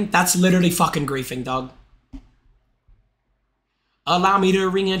griefing. That's literally fucking griefing, dog. Allow me to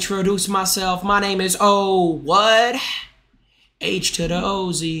reintroduce myself. My name is what? H to the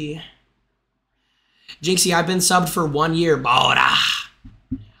OZ. Jynxzi, I've been subbed for 1 year, Bora.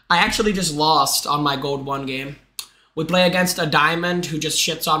 I actually just lost on my gold 1 game. We play against a diamond who just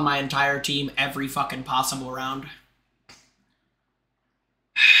shits on my entire team every fucking possible round.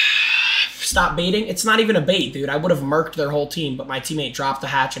 Stop baiting. It's not even a bait, dude. I would have murked their whole team, but my teammate dropped the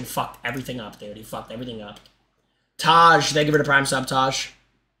hatch and fucked everything up, dude. He fucked everything up. Taj, thank you for the prime sub, Taj.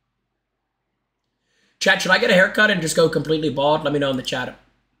 Chat, should I get a haircut and just go completely bald? Let me know in the chat.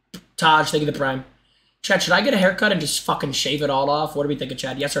 Taj, thank you for the prime. Chat, should I get a haircut and just fucking shave it all off? What do we think of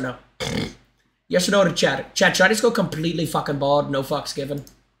Chad? Yes or no? Yes or no to chat? Chat, should I just go completely fucking bald? No fucks given?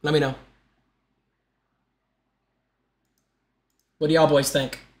 Let me know. What do y'all boys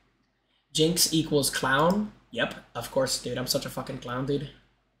think? Jinx equals clown? Yep, of course, dude. I'm such a fucking clown, dude.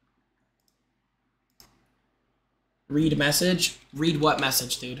 Read message? Read what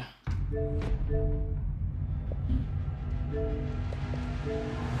message, dude?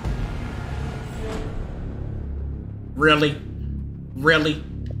 Really? Really?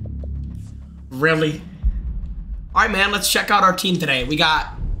 Really? Alright, man, let's check out our team today. We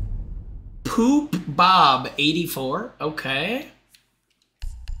got Poop Bob 84. Okay.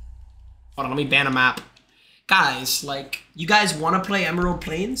 Hold on, let me ban a map. Guys, like, you guys want to play Emerald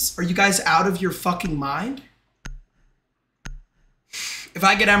Plains? Are you guys out of your fucking mind? If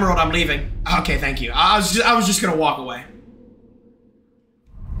I get Emerald, I'm leaving. Okay, thank you. I was just gonna walk away.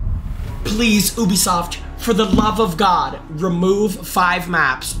 Please, Ubisoft, for the love of God, remove 5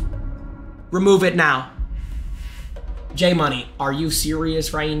 maps. Remove it now. J-Money, are you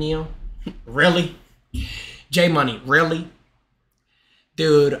serious right, Neo? Really? J-Money, really?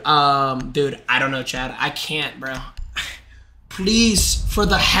 Dude, dude, I don't know, Chad. I can't, bro. Please, for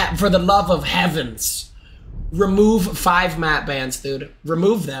the love of heavens, remove 5 map bans, dude.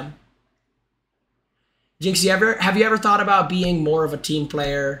 Remove them. Jynxzi, have you ever thought about being more of a team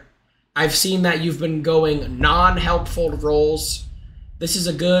player? I've seen that you've been going non-helpful roles. This is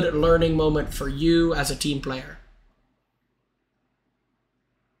a good learning moment for you as a team player.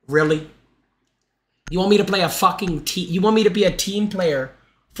 Really? You want me to play a fucking team? You want me to be a team player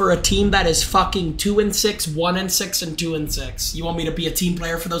for a team that is fucking 2 and 6, 1 and 6, and 2 and 6? You want me to be a team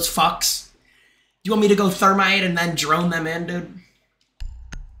player for those fucks? You want me to go thermite and then drone them in, dude?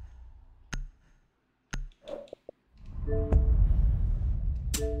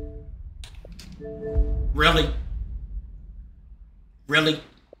 Really? Really?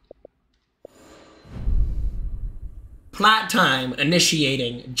 Plot time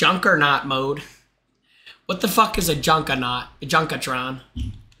initiating Junkernaut mode. What the fuck is a Junkernaut? A Junkatron?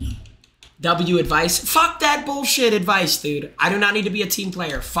 W advice? Fuck that bullshit advice, dude. I do not need to be a team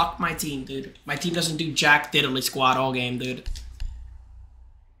player. Fuck my team, dude. My team doesn't do jack diddly squat all game, dude.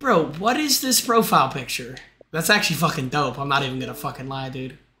 Bro, what is this profile picture? That's actually fucking dope. I'm not even gonna fucking lie,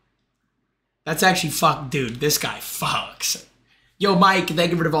 dude. That's actually dude, this guy fucks. Yo, Mike, thank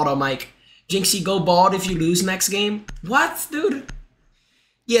you for the vote, Mike. Jynxzi, go bald if you lose next game. What, dude?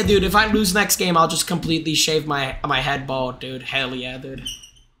 Yeah, dude, if I lose next game, I'll just completely shave my head bald, dude. Hell yeah, dude.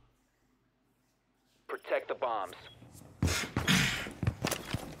 Protect the bombs.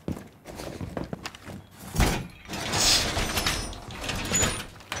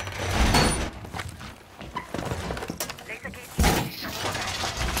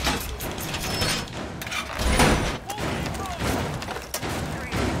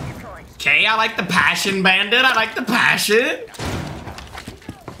 Okay, I like the passion, Bandit. I like the passion.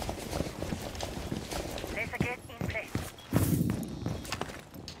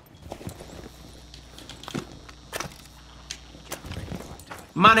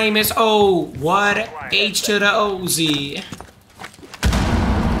 My name is O. What? H to the OZ.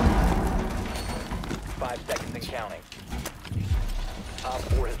 5 seconds and counting. Op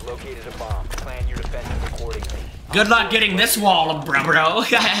 4 has located a bomb. Plan your defenses accordingly. Good luck getting this wall, bro.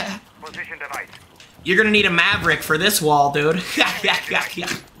 Position device. You're gonna need a Maverick for this wall, dude.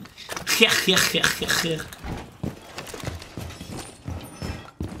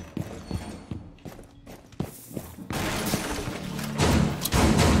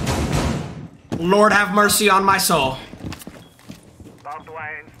 Lord have mercy on my soul. Barbed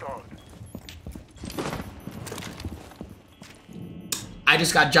wire installed. I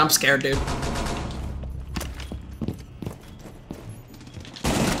just got jump scared, dude.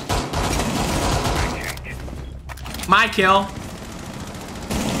 My kill.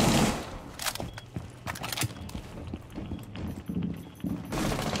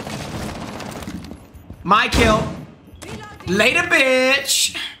 My kill. Later,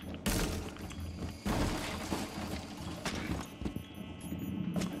 bitch.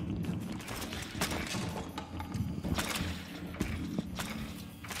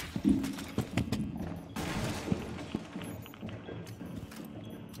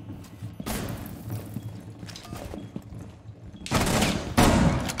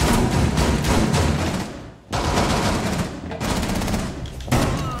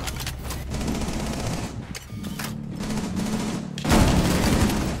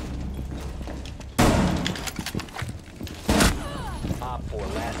 Op 4,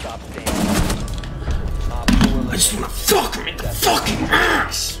 last stop standing. Op 4, I just wanna fuck him in the fucking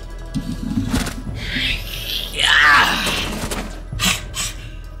ass. Yeah.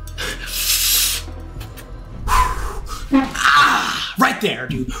 Ah, right there,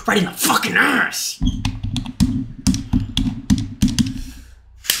 dude. Right in the fucking ass.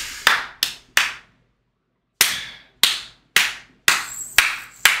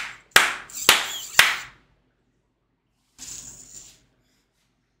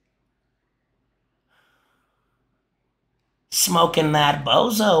 Smoking that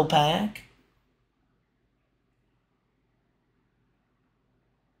bozo pack.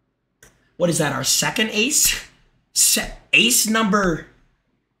 What is that? Our second ace? Ace number 2?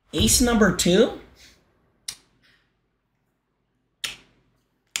 Ace number 2,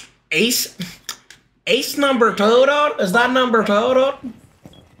 dude? Is that number 2, dude?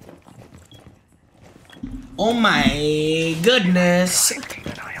 Oh my goodness.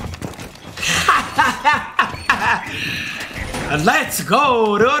 Let's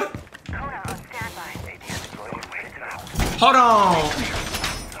go, dude. Kona on standby. Hold on.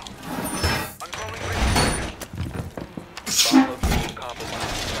 bomb location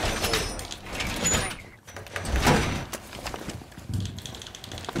compromised. Plan accordingly.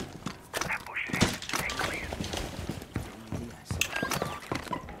 Ambush set. Stay clear.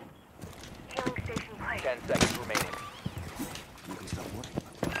 Healing station placed. 10 seconds remaining.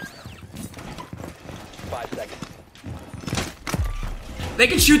 5 seconds. They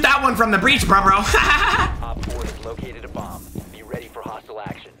can shoot that one from the breach, bro. Op 4 has located a bomb. Be ready for hostile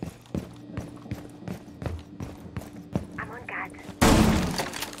action. I'm on guard.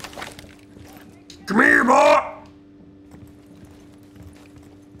 Come here, boy.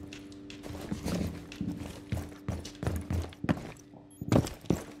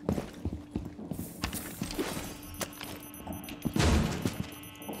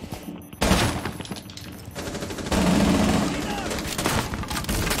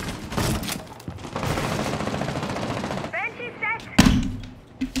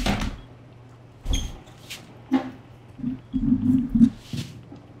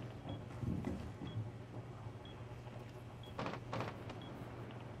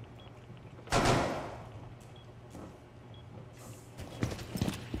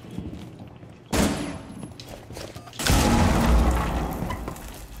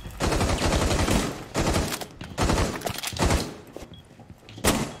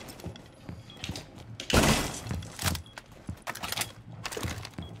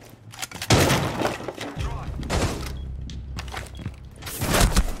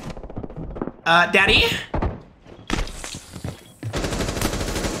 Daddy?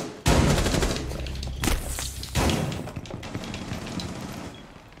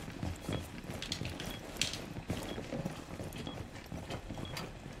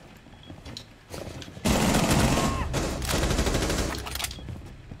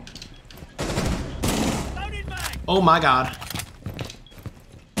 Oh my god.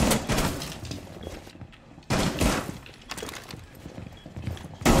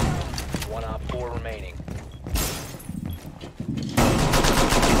 One op 4 remaining.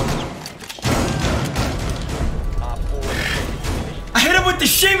 Op 4 I hit him with the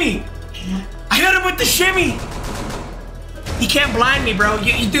shimmy! I hit him with the shimmy! He can't blind me, bro.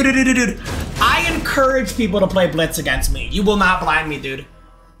 Dude. I encourage people to play Blitz against me. You will not blind me, dude.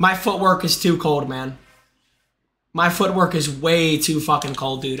 My footwork is too cold, man. My footwork is way too fucking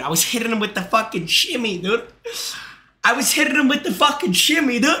cold, dude. I was hitting him with the fucking shimmy, dude. I was hitting him with the fucking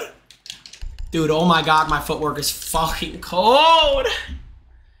shimmy, dude. Dude, oh my god, my footwork is fucking cold.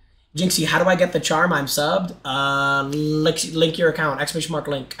 Jynxzi, how do I get the charm? I'm subbed. Link your account. Exclamation mark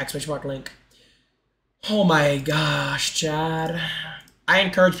link. Exclamation mark link. Oh my gosh, Chad. I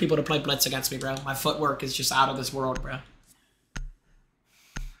encourage people to play Blitz against me, bro. My footwork is just out of this world, bro.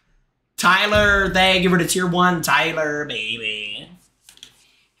 Tyler, they give her to tier 1. Tyler, baby.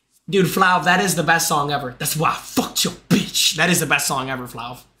 Dude, Flav, that is the best song ever. That's why I fucked your bitch. That is the best song ever,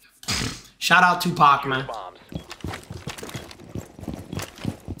 Flav. Shout out Tupac, man. bombs.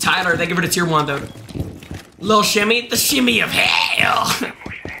 Tyler, they give her to tier 1, dude. Little shimmy, the shimmy of hell.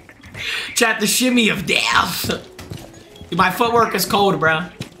 Chat, the shimmy of death. Dude, my footwork is cold, bro.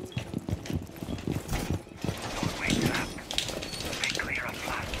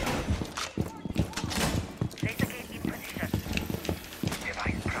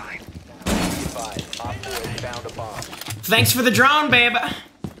 Thanks for the drone, babe.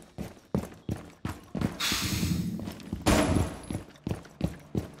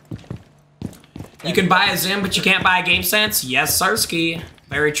 You can buy a Zim, but you can't buy a Game Sense? Yes, Sirski.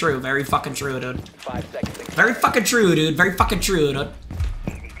 Very true. Very fucking true, dude. 5 seconds. Very fucking true, dude. Very fucking true, dude. Op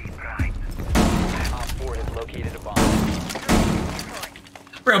 4 has located a bomb.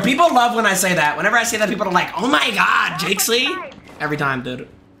 Bro, people love when I say that. Whenever I say that, people are like, oh my god, Jynxzi. Every time, dude.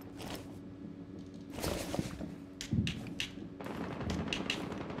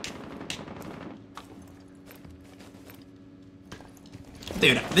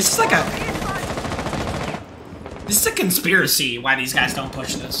 Dude, this is like a... This is a conspiracy why these guys don't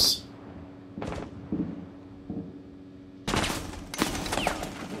push this.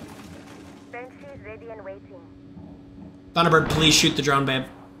 Jynxzi ready and waiting. Thunderbird, please shoot the drone, babe.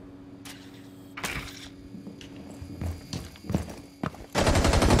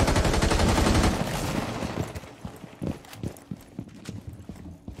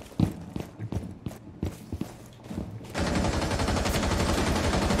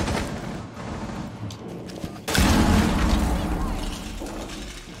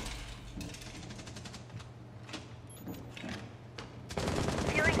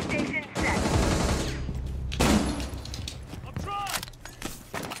 Fueling station set.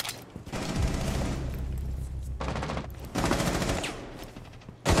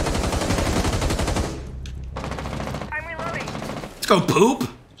 I'm reloading. Let's go poop.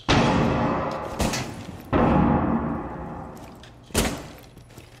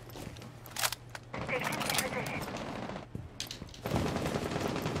 Station in position.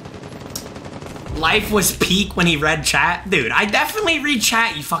 Life was peak when he read chat. Dude, I definitely read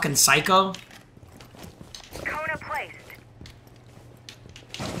chat, you fucking psycho. Kona placed.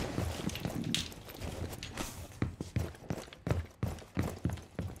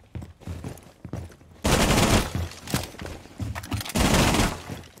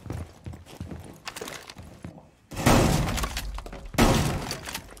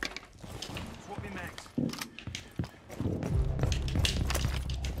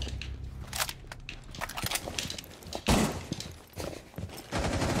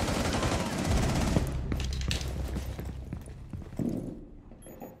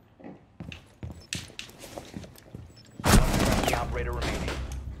 The operator remaining.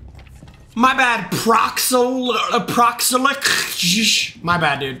 My bad, Proxilic. My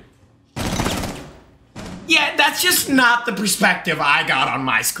bad, dude. Yeah, that's just not the perspective I got on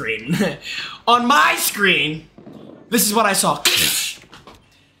my screen. On my screen, this is what I saw.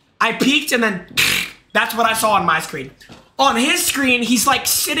 I peeked and then that's what I saw on my screen. On his screen, he's like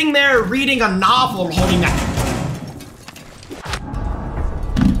sitting there reading a novel holding that.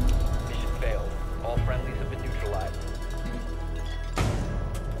 Mission failed. All friendlies have been neutralized.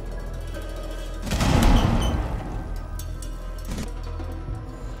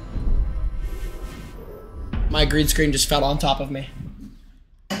 My green screen just fell on top of me.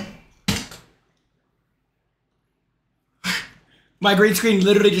 My green screen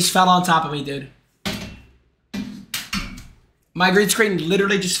literally just fell on top of me, dude. My green screen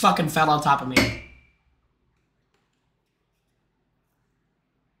literally just fucking fell on top of me.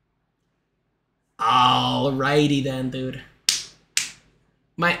 Alrighty then, dude.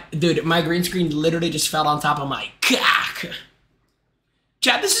 My green screen literally just fell on top of my cock.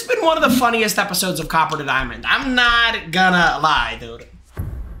 Chat, this has been one of the funniest episodes of Copper to Diamond. I'm not gonna lie, dude.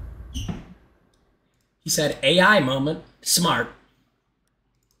 He said, AI moment. Smart.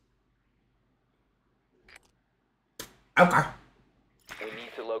 Okay. We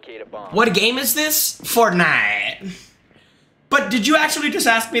need to locate a bomb. What game is this? Fortnite. But did you actually just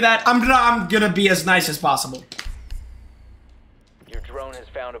ask me that? I'm gonna be as nice as possible. Your drone has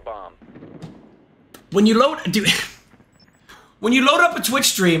found a bomb. When you load, dude, when you load up a Twitch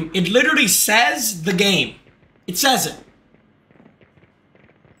stream, it literally says the game. It says it.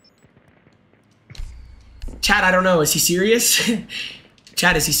 Chat, I don't know. Is he serious?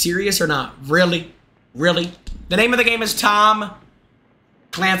 Chat, is he serious or not? Really? Really? The name of the game is Tom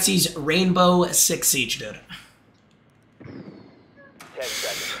Clancy's Rainbow Six Siege, dude. 10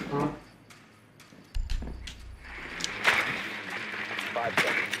 seconds. 5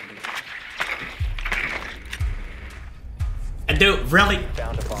 seconds. And dude, really?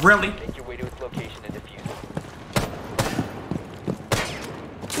 Found a bomb. Really? Make your way to its location and defuse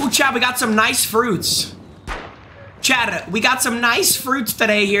it. Ooh, Chad, we got some nice fruits. Chad, we got some nice fruits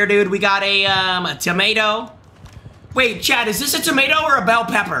today here, dude. We got a tomato. Wait, Chad, is this a tomato or a bell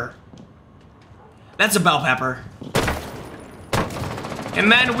pepper? That's a bell pepper. And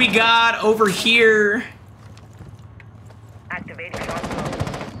then we got over here. Activating short.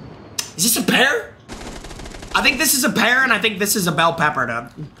 Is this a pear? I think this is a pear, and I think this is a bell pepper, dude.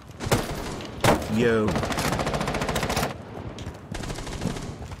 Yo.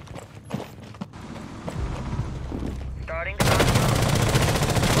 Starting.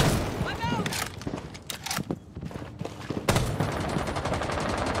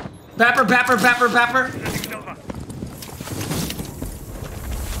 Pepper, pepper, pepper, pepper.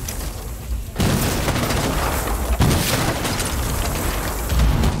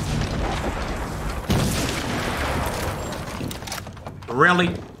 Really?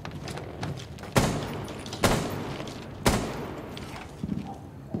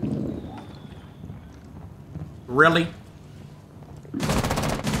 Really?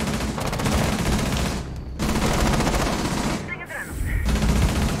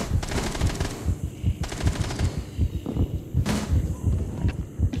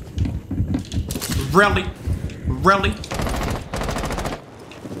 Really? Really?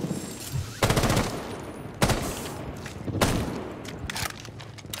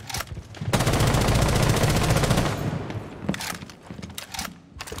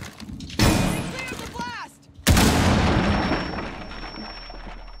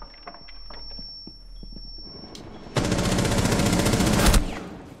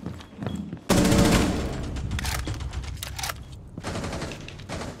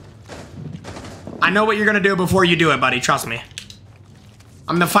 I know what you're gonna do before you do it, buddy. Trust me.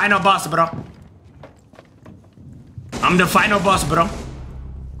 I'm the final boss, bro. I'm the final boss, bro.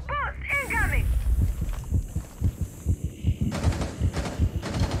 Boss, incoming.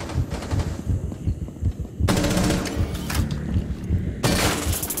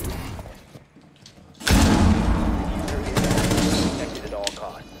 Protected at all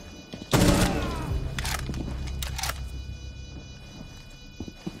costs.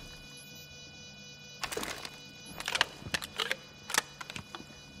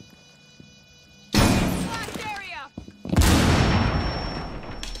 Blast area!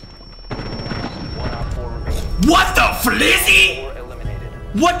 One op 4 remaining. What the flizzy? 4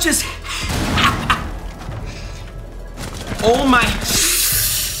 eliminated. What just? Oh my!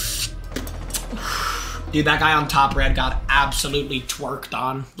 Dude, that guy on top red got absolutely twerked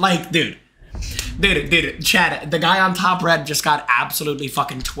on. Like, dude, Chad, the guy on top red just got absolutely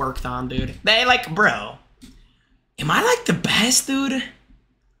fucking twerked on, dude. They like, bro, am I like the best, dude?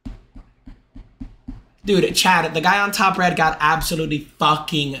 Dude, Chad, the guy on top red got absolutely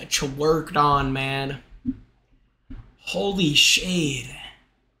fucking twerked on, man. Holy shit.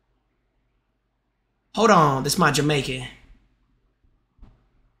 Hold on, this is my Jamaican.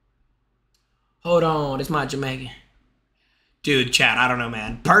 Hold on, this is my Jamaican. Dude, Chad, I don't know,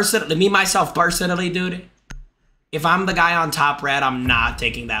 man. Personally, me, myself, personally, dude, if I'm the guy on top red, I'm not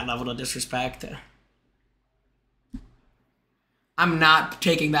taking that level of disrespect. I'm not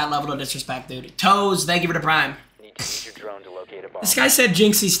taking that level of disrespect, dude. Toes, thank you for the prime. Need need to use your drone to locate a bomb. This guy said,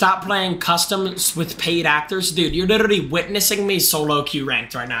 Jynxzi, stop playing customs with paid actors. Dude, you're literally witnessing me solo queue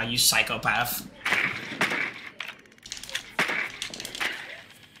ranked right now, you psychopath.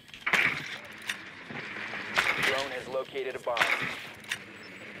 Drone has located a bomb.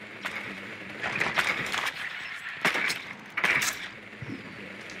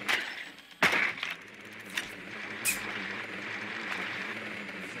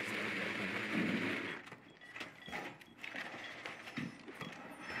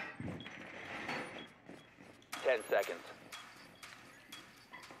 Seconds.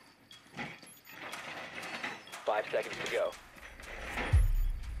 5 seconds to go.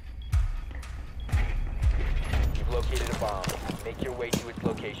 You've located a bomb. Make your way to its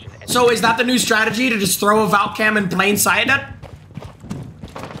location. And So is that the new strategy, to just throw a Valk cam in plain sight?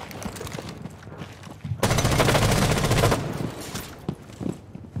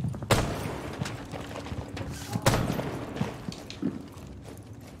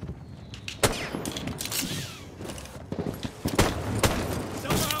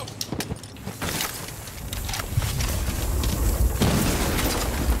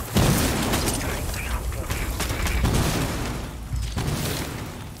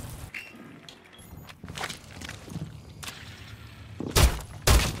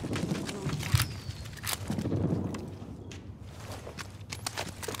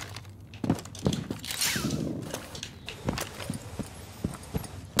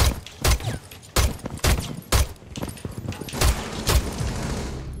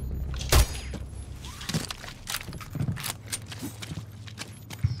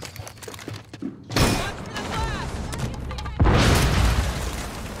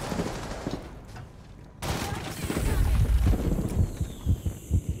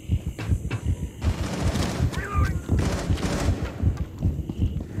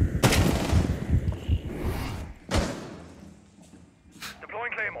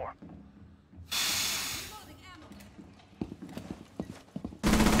 Deploying Claymore.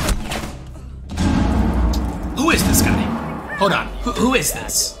 Who is this guy? Hold on. Who is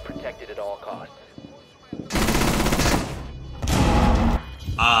this? protected at all costs.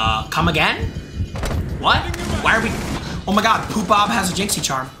 Come again? What? Why are we... Oh my god, Poop Bob has a Jynxzi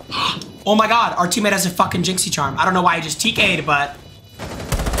charm. Oh my god, our teammate has a fucking Jynxzi charm. I don't know why he just TK'd, but...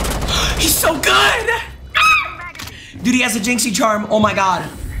 He's so good! Dude, he has a Jynxzi charm. Oh my god.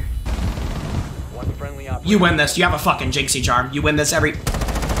 One friendly operator. You win this. You have a fucking Jynxzi charm. You win this every...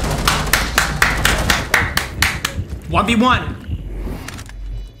 1v1.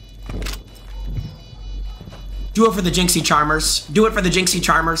 Do it for the Jynxzi charmers. Do it for the Jynxzi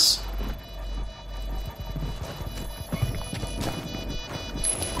charmers.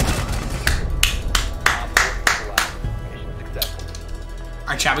 Mission successful.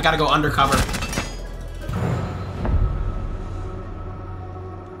 Alright, chat, we gotta go undercover.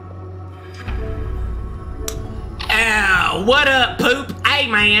 Ow, what up, Poop? Hey,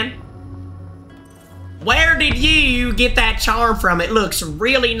 man. Where did you get that charm from? It looks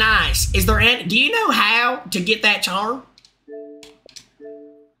really nice. Is there any... Do you know how to get that charm?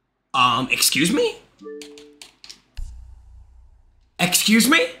 Excuse me? Excuse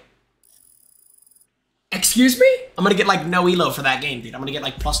me? Excuse me? I'm gonna get, like, no elo for that game, dude. I'm gonna get,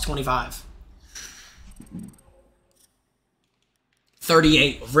 like, plus 25.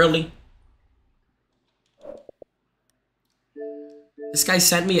 38. Really? This guy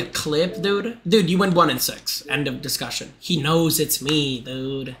sent me a clip, dude. Dude, you win 1 in 6. End of discussion. He knows it's me,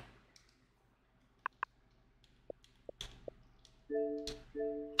 dude.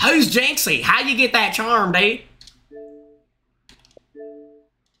 Who's Jynxzi? How you get that charm, dude?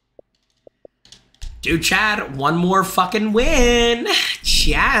 Dude, Chad, one more fucking win.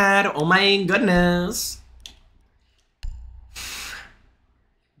 Chad, oh my goodness.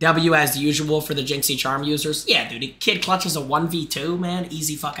 W as usual for the Jynxzi charm users. Yeah, dude, kid clutches a 1v2, man.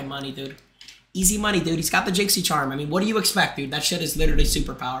 Easy fucking money, dude. Easy money, dude. He's got the Jynxzi charm. I mean, what do you expect, dude? That shit is literally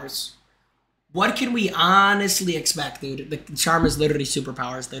superpowers. What can we honestly expect, dude? The charm is literally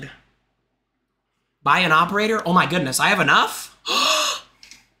superpowers, dude. Buy an operator? Oh my goodness, I have enough?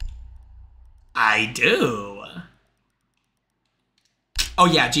 I do. Oh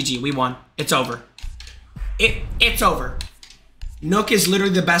yeah, GG, we won. It's over. It's over. Nook is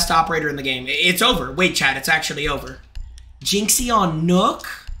literally the best operator in the game. It's over. Wait, chat, it's actually over. Jynxzi on Nook?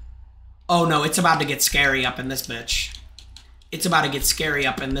 Oh no, it's about to get scary up in this bitch. It's about to get scary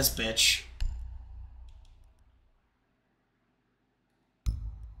up in this bitch.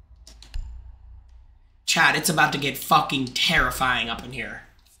 Chat, it's about to get fucking terrifying up in here.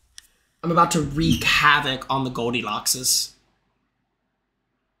 I'm about to wreak havoc on the Goldilockses.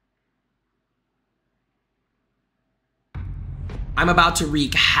 I'm about to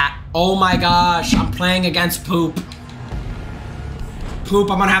wreak oh my gosh, I'm playing against Poop. Poop,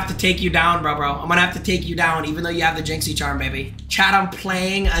 I'm gonna have to take you down, bro. I'm gonna have to take you down, even though you have the Jynxzi charm, baby. Chat, I'm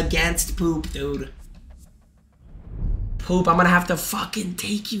playing against Poop, dude. Poop, I'm gonna have to fucking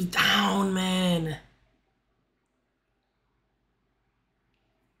take you down, man.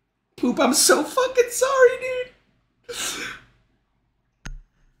 Poop, I'm so fucking sorry, dude.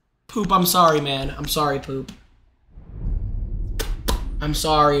 Poop, I'm sorry, man. I'm sorry, Poop. I'm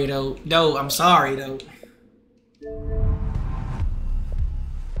sorry, though. No, I'm sorry, though.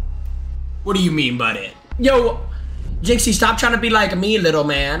 What do you mean by that? Yo, Jynxzi, stop trying to be like me, little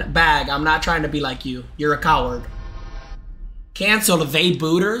man. Bag, I'm not trying to be like you. You're a coward. Cancel, they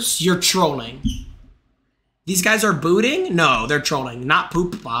booters? You're trolling. These guys are booting? No, they're trolling. Not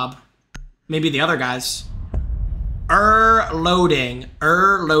Poop, Bob. Maybe the other guys. Loading.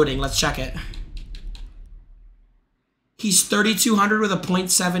 Loading. Let's check it. He's 3,200 with a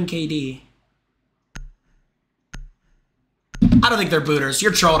 0.7 KD. I don't think they're booters.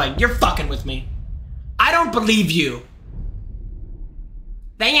 You're trolling. You're fucking with me. I don't believe you.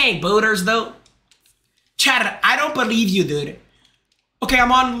 They ain't booters, though. Chad, I don't believe you, dude. Okay,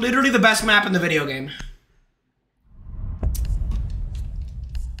 I'm on literally the best map in the video game.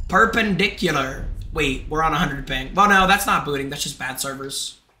 Perpendicular. Wait, we're on 100 ping. Well, no, that's not booting. That's just bad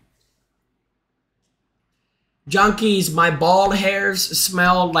servers. Junkies, my bald hairs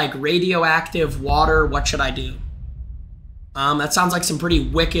smell like radioactive water. What should I do? That sounds like some pretty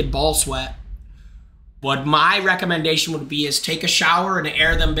wicked ball sweat. What my recommendation would be is take a shower and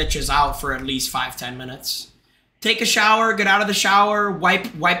air them bitches out for at least 5-10 minutes. Take a shower, get out of the shower,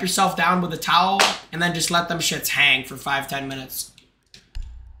 wipe yourself down with a towel, and then just let them shits hang for 5-10 minutes.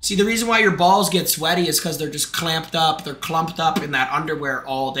 See, the reason why your balls get sweaty is because they're just clamped up, they're clumped up in that underwear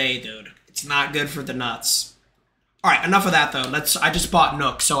all day, dude. It's not good for the nuts. Alright, enough of that, though. I just bought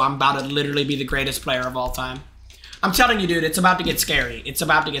Nook, so I'm about to literally be the greatest player of all time. I'm telling you, dude, it's about to get scary. It's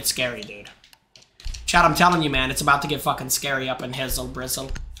about to get scary, dude. Chad, I'm telling you, man, it's about to get fucking scary up in Hizzle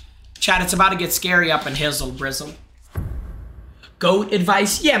Brizzle. Chad, it's about to get scary up in Hizzle Brizzle. Goat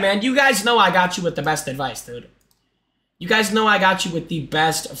advice? Yeah, man, you guys know I got you with the best advice, dude. You guys know I got you with the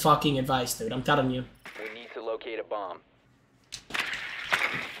best fucking advice, dude. I'm telling you. We need to locate a bomb.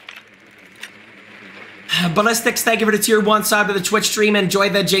 Ballistics, thank you for the tier 1 sub to the Twitch stream. Enjoy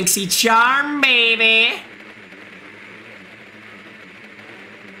the Jynxzi charm, baby.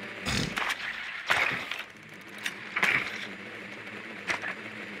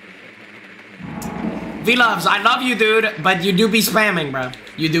 V-Loves, I love you, dude, but you do be spamming, bro.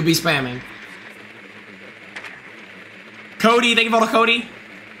 You do be spamming. Cody, thank you for the Cody.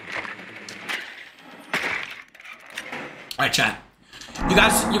 Alright, chat. You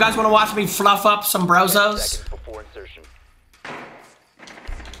guys want to watch me fluff up some brozos?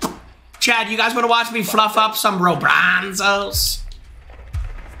 Chad, you guys want to watch me fluff up some robranzos?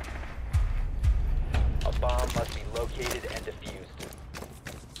 A bomb must be located and defused.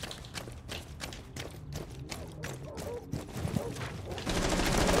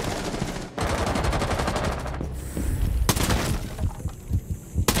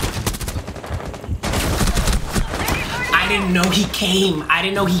 I didn't know he came. I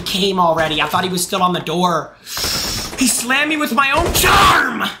didn't know he came already. I thought he was still on the door. He slammed me with my own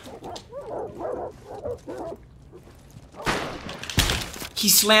charm! He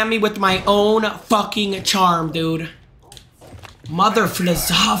slammed me with my own fucking charm, dude. Mother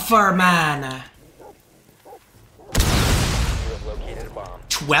flizoffer, man.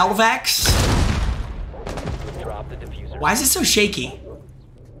 12x? Why is it so shaky?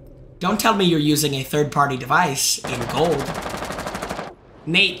 Don't tell me you're using a third-party device in gold.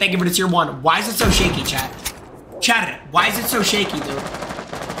 Nate, thank you for the tier 1. Why is it so shaky, chat? Chat, why is it so shaky, dude?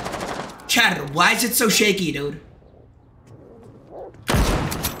 Chat, why is it so shaky, dude?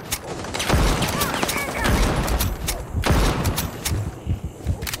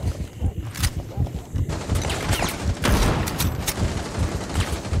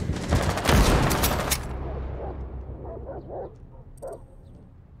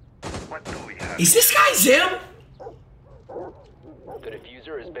 Is this guy Zim? The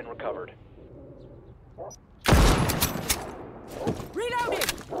diffuser has been recovered. Reloading!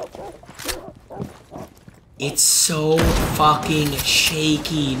 It's so fucking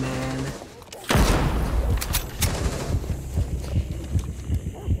shaky, man.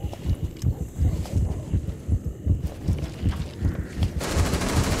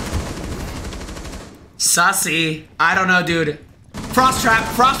 Sussy. I don't know, dude. Frost trap,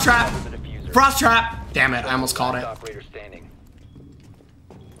 frost trap, frost trap. Damn it, I almost called it. Operator standing.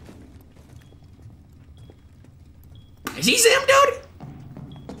 Is he Zim, dude?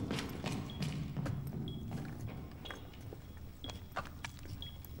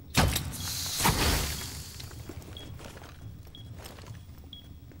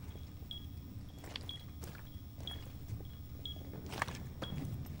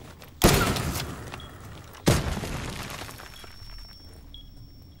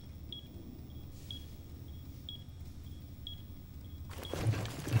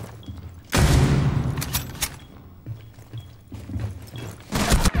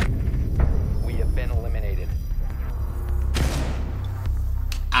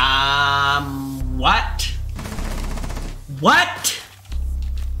 What?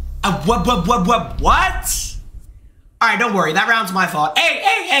 Alright, don't worry. That round's my fault.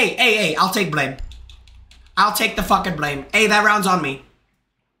 Hey. I'll take blame. I'll take the fucking blame. Hey, that round's on me.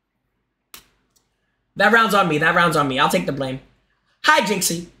 That round's on me. I'll take the blame. Hi,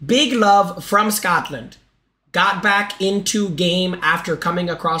 Jynxzi. Big love from Scotland. Got back into game after coming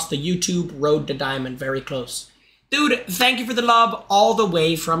across the YouTube Road to Diamond. Very close. Dude, thank you for the love all the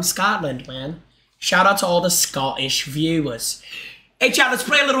way from Scotland, man. Shout out to all the Scottish viewers. Hey, chat, let's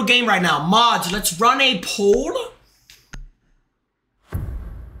play a little game right now. Mods, let's run a poll.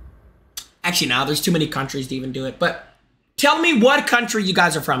 Actually, now there's too many countries to even do it. But tell me what country you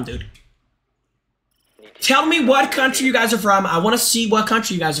guys are from, dude. Tell me what country you guys are from. I want to see what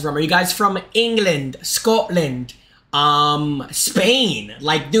country you guys are from. Are you guys from England, Scotland, Spain?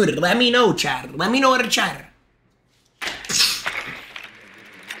 Like, dude, let me know, chat. Let me know what to chat.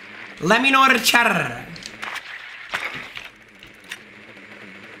 Let me know what to chat.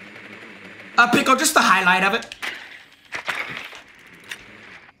 Pickle, just the highlight of it.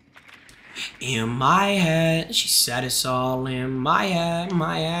 In my head, she said it's all in my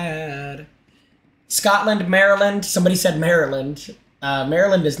head. Scotland, Maryland. Somebody said Maryland.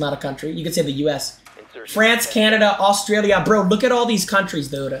 Maryland is not a country. You could say the US. France, Canada, Australia. Bro, look at all these countries,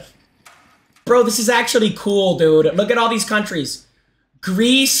 dude. Bro, this is actually cool, dude. Look at all these countries.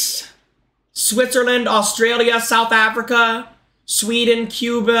 Greece, Switzerland, Australia, South Africa, Sweden,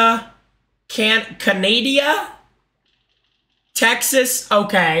 Cuba, Canada, Texas.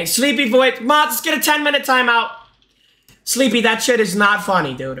 Okay, Sleepy Voice. Mods, let's get a 10-minute timeout. Sleepy, that shit is not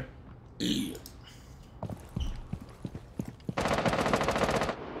funny, dude.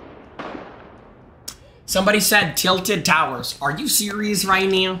 Somebody said Tilted Towers. Are you serious right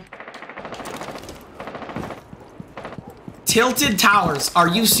now? Tilted Towers. Are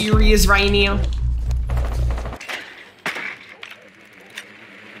you serious right now?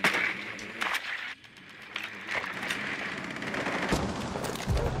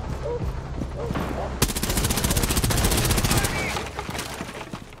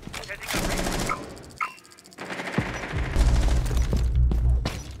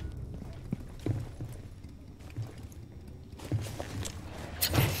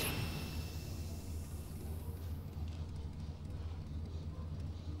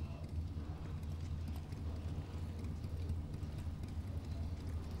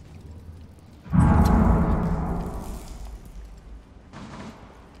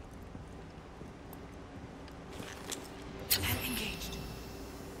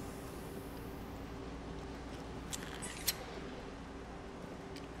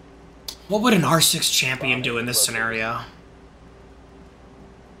 What would an R6 champion do in this scenario?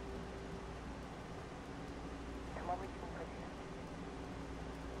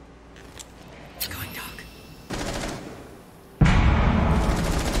 It's going dark.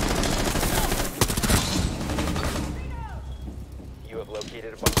 You have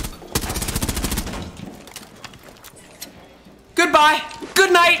located a bomb. Goodbye.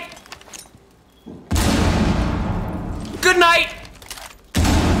 Good night. Good night.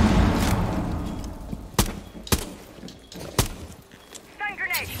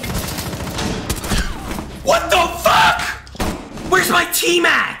 What the fuck? Where's my team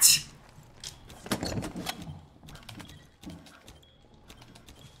at?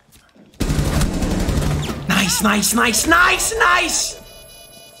 Nice.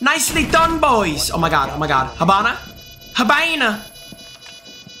 Nicely done, boys. Oh my god. Habana?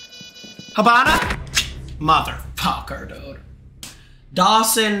 Motherfucker, dude.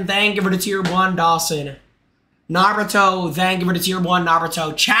 Dawson, thank you for the tier 1, Dawson. Naruto, thank you for the tier 1,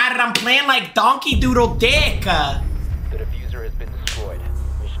 Naruto. Chat, I'm playing like Donkey Doodle Dick. The diffuser has been destroyed.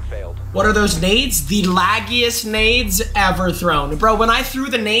 Mission failed. What are those nades? The laggiest nades ever thrown. Bro, when I threw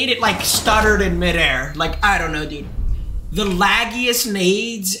the nade, it like stuttered in midair. Like, I don't know, dude. The laggiest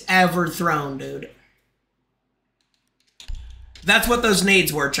nades ever thrown, dude. That's what those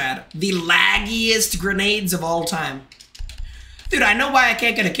nades were, Chad. The laggiest grenades of all time. Dude, I know why I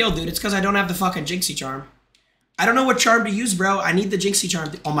can't get a kill, dude. It's because I don't have the fucking Jynxzi charm. I don't know what charm to use, bro. I need the Jynxzi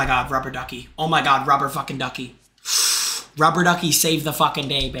charm. Oh my god, rubber ducky. Oh my god, rubber fucking ducky. Rubber ducky, save the fucking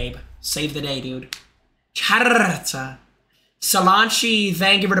day, babe. Save the day, dude. Charta. Salanchi,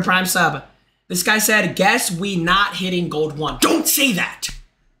 thank you for the prime sub. This guy said, guess we not hitting gold 1. Don't say that!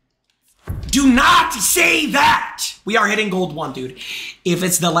 Do not say that! We are hitting gold 1, dude. If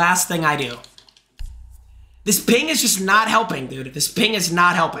it's the last thing I do. This ping is just not helping, dude. This ping is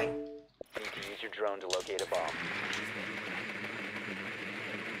not helping. You need to use your drone to locate a bomb.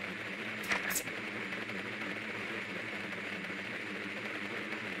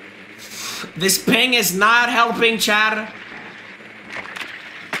 This ping is not helping, Chad.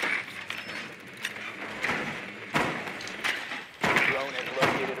 Drone has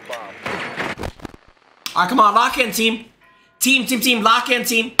located a bomb. Alright, come on, lock in, team. Team, lock in,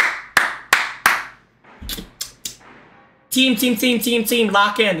 team. Team,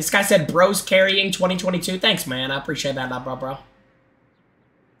 lock in. This guy said bros carrying 2022. Thanks, man. I appreciate that, bro.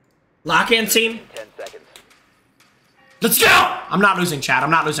 Lock in, team. 10 seconds. Let's go! I'm not losing, Chad.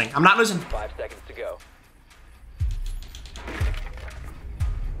 I'm not losing. 5 seconds to go.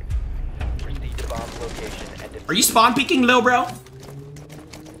 Proceed to bomb location and Are you spawn peeking, lil bro?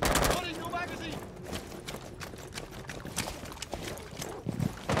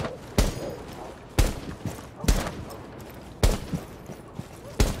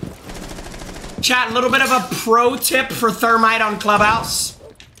 Chat, a little bit of a pro tip for Thermite on Clubhouse.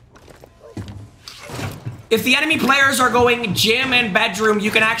 If the enemy players are going gym and bedroom, you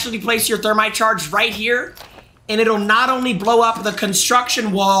can actually place your Thermite charge right here, and it'll not only blow up the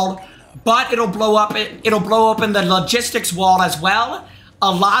construction wall, but it'll blow up in the logistics wall as well. A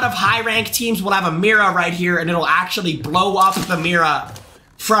lot of high-rank teams will have a Mira right here, and it'll actually blow up the Mira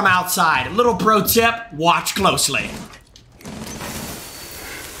from outside. Little pro tip, watch closely.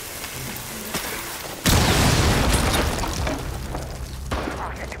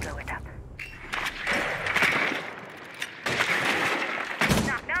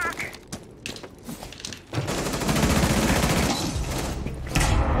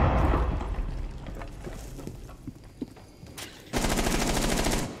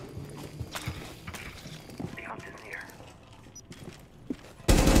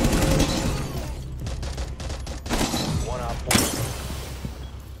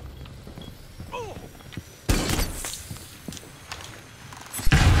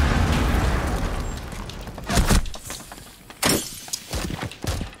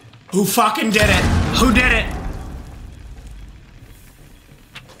 Who fucking did it? Who did it?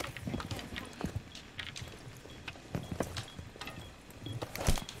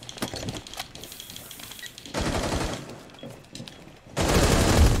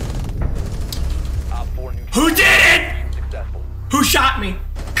 Who did it? Who shot me?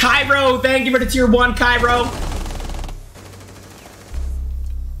 Cairo, thank you for the tier 1, Cairo.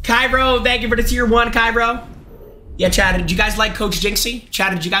 Cairo, thank you for the tier 1, Cairo. Yeah, Chad, did you guys like Coach Jynxzi?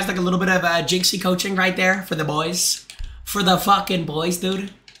 Chad, did you guys like a little bit of Jynxzi coaching right there for the boys? For the fucking boys,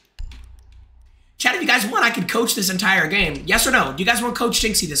 dude. Chad, if you guys want, I could coach this entire game. Yes or no? Do you guys want Coach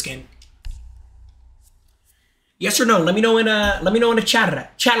Jynxzi this game? Yes or no? Let me know in the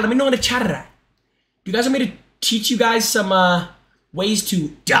chat. Chat, let me know in the chat. Do you guys want me to teach you guys some ways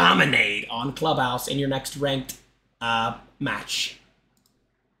to dominate on Clubhouse in your next ranked match?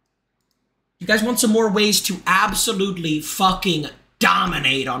 You guys want some more ways to absolutely fucking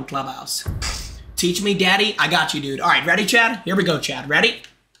dominate on Clubhouse? Teach me, daddy. I got you, dude. All right, ready, Chad? Here we go, Chad. Ready?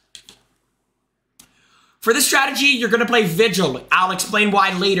 For this strategy, you're going to play Vigil. I'll explain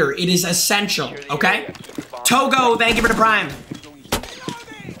why later. It is essential, okay? Togo, thank you for the prime.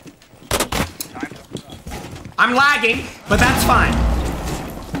 I'm lagging, but that's fine.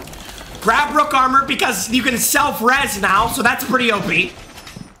 Grab Rook Armor because you can self-res now, so that's pretty OP.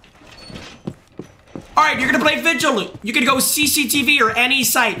 Alright, you're gonna play Vigil. You can go CCTV or any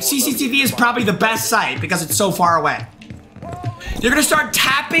site. CCTV is probably the best site because it's so far away. You're gonna start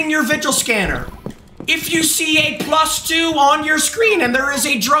tapping your Vigil scanner. If you see a +2 on your screen and there is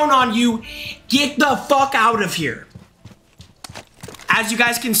a drone on you, get the fuck out of here. As you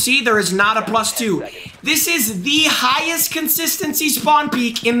guys can see, there is not a +2. This is the highest consistency spawn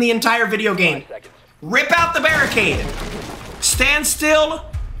peak in the entire video game. Rip out the barricade. Stand still.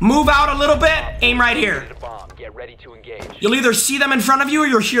 Move out a little bit, aim right here. Get ready to engage. You'll either see them in front of you or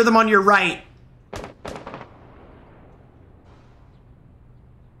you'll hear them on your right.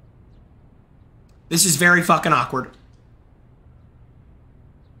 This is very fucking awkward.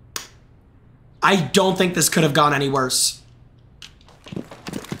 I don't think this could have gone any worse.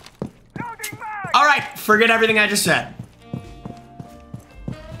 Alright, forget everything I just said.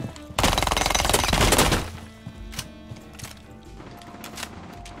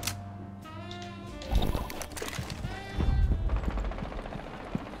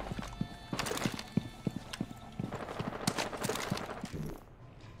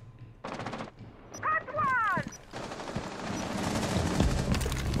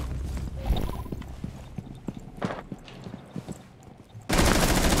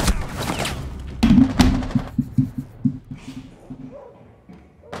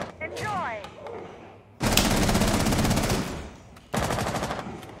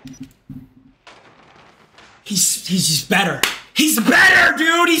 He's just better. He's better,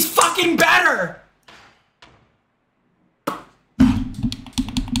 dude. He's fucking better.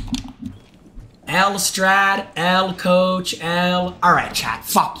 L Strad, L Coach, L. All right, chat.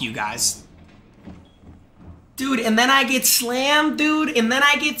 Fuck you guys. Dude, and then I get slammed, dude. And then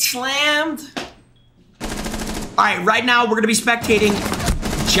I get slammed. All right, right now we're going to be spectating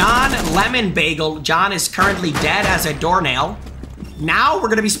John Lemon Bagel. John is currently dead as a doornail. Now we're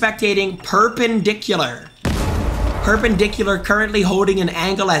going to be spectating Perpendicular. Perpendicular currently holding an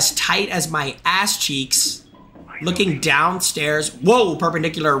angle as tight as my ass cheeks. Looking downstairs. Whoa,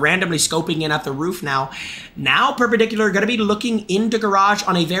 Perpendicular randomly scoping in at the roof now. Now Perpendicular going to be looking into garage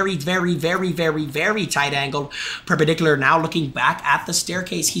on a very, very, very, very, very tight angle. Perpendicular now looking back at the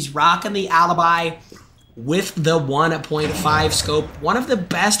staircase. He's rocking the alibi with the 1.5 scope. One of the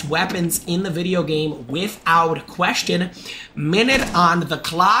best weapons in the video game without question. Minute on the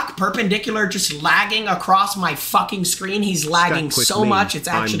clock. Perpendicular just lagging across my fucking screen. He's lagging so much, it's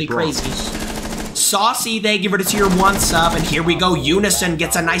actually crazy. Saucy, they give it a tier 1 sub, and here we go. Unison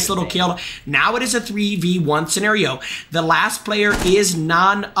gets a nice little kill. Now it is a 3v1 scenario. The last player is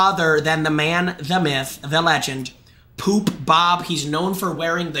none other than the man, the myth, the legend, Poop Bob. He's known for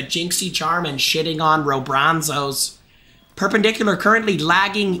wearing the Jynxzi charm and shitting on Robranzos. Perpendicular currently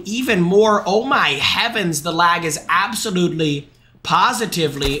lagging even more. Oh my heavens, the lag is absolutely,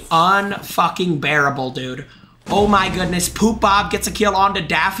 positively unfucking bearable, dude. Oh my goodness, Poop Bob gets a kill onto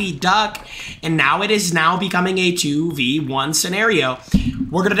Daffy Duck, and now it is now becoming a 2v1 scenario.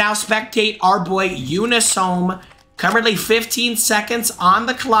 We're gonna now spectate our boy Unisome. Currently 15 seconds on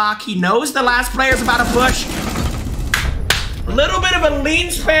the clock. He knows the last player's about to push. A little bit of a lean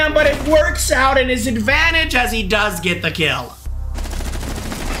spam, but it works out in his advantage as he does get the kill.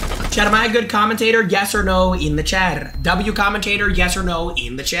 Chat, am I a good commentator? Yes or no in the chat. W commentator, yes or no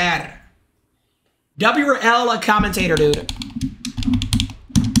in the chat. W or L a commentator, dude.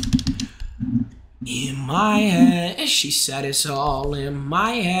 In my head, she said it's all in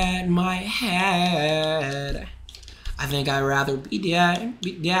my head, my head. I think I'd rather be dead,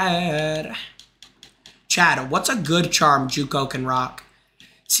 be dead. Chad, what's a good charm Juco can rock?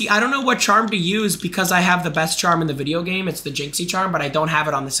 See, I don't know what charm to use because I have the best charm in the video game. It's the Jynxzi charm, but I don't have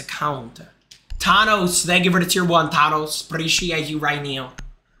it on this account. Thanos, thank you for the tier 1, Thanos. Appreciate you right now.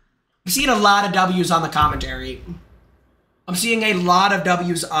 I'm seeing a lot of W's on the commentary. I'm seeing a lot of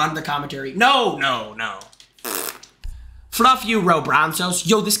W's on the commentary. No, no, no. Fluff you, Robranzos.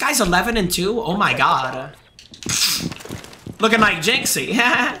 Yo, this guy's 11-2. Oh my god. Looking like Jynxzi.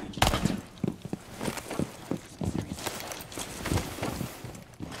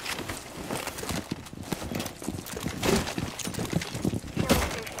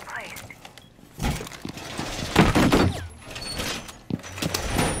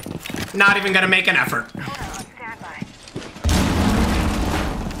 Not even gonna make an effort.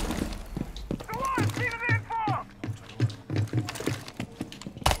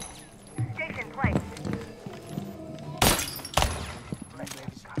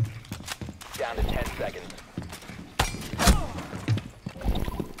 Down to 10 seconds.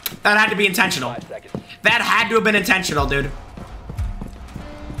 That had to be intentional. 5 seconds. That had to have been intentional, dude.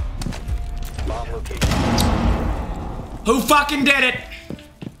 Bomb location. Who fucking did it?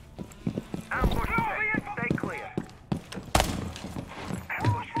 Stay clear.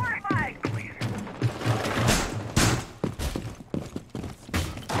 Clear.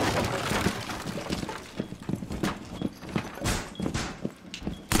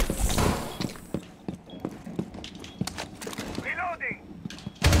 Reloading.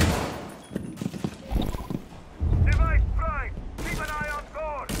 Device prime. Keep an eye on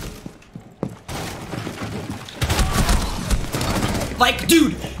board. Like,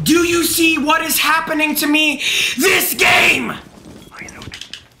 dude, do you see what is happening to me this game?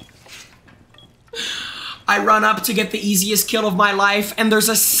 I run up to get the easiest kill of my life, and there's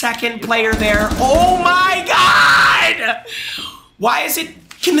a second player there. Oh my god! Why is it...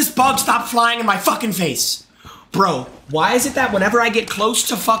 Can this bug stop flying in my fucking face? Bro, why is it that whenever I get close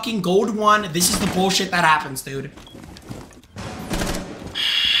to fucking gold 1, this is the bullshit that happens, dude?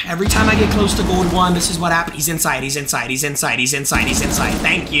 Every time I get close to gold 1, this is what happens. He's inside, he's inside, he's inside, he's inside, he's inside.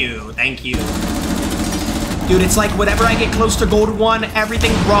 Thank you, thank you. Dude, it's like whenever I get close to gold 1,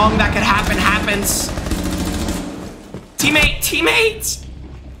 everything wrong that could happen happens. Teammate, teammate!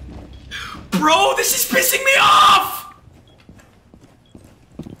 Bro, this is pissing me off!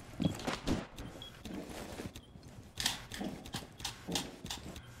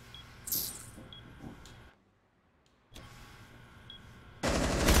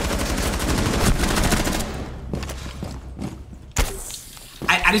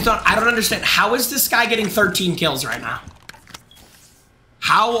 I don't understand. How is this guy getting 13 kills right now?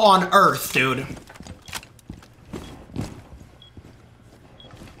 How on earth, dude?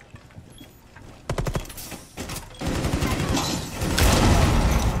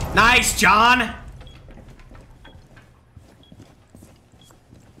 Nice, John.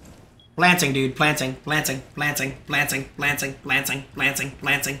 Planting, dude. Planting. Planting. Planting. Planting. Planting. Planting. Planting.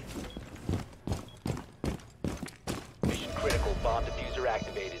 Planting. Mission critical. Bomb diffuser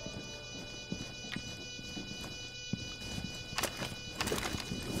activated.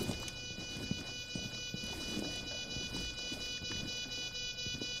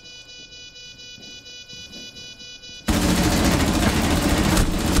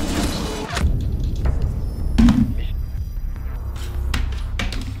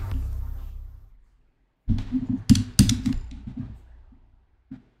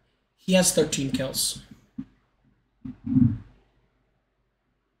 He has 13 kills.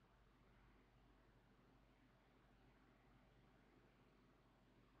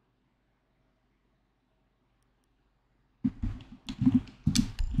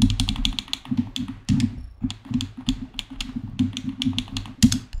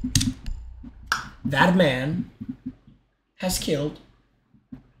 That man has killed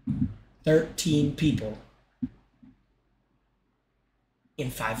 13 people in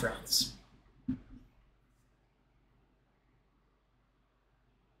 5 rounds.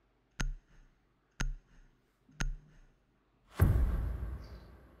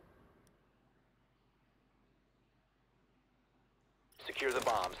 Secure the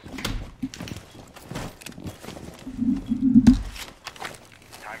bombs.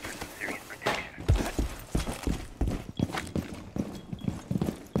 Time for some serious protection.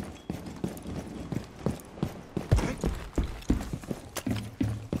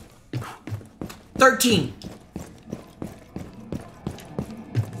 $13.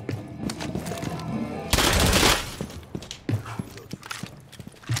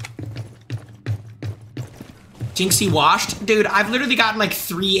 Jynxzi washed? Dude, I've literally gotten like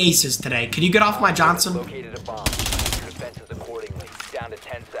 3 aces today. Could you get off my Johnson? Located a bomb. Your defenses accordingly. Down to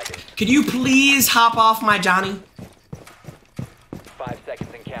 10 seconds. Could you please hop off my Johnny? 5 seconds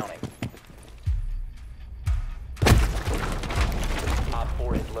and counting. Op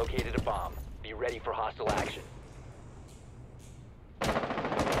 4 has located a bomb. Be ready for hostile action.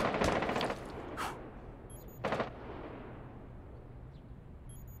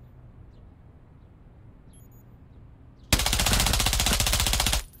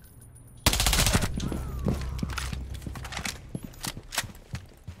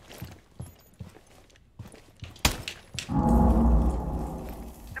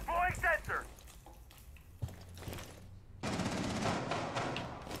 Deploying sensor.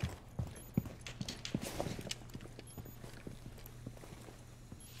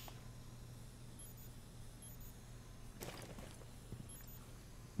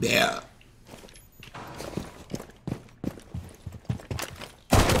 Yeah.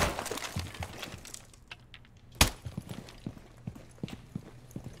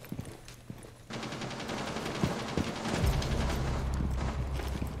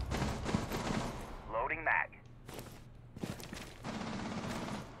 Loading mag.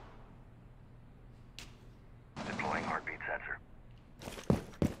 Deploying heartbeat sensor.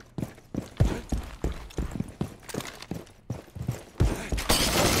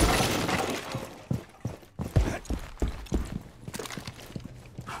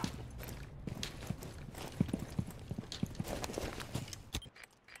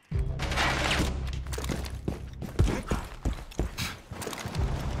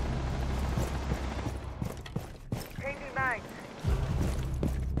 Changing mags.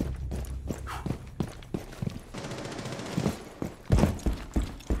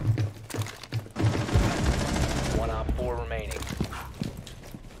 One Op 4 remaining.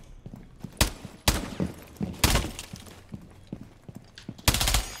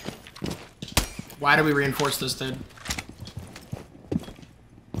 Why do we reinforce this, dude?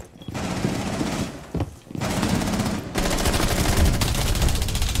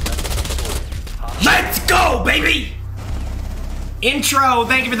 Let's go, baby! Intro,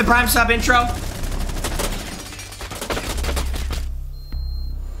 thank you for the Prime sub intro.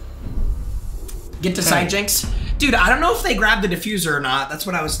 Get to side Jinx. Dude, I don't know if they grabbed the diffuser or not. That's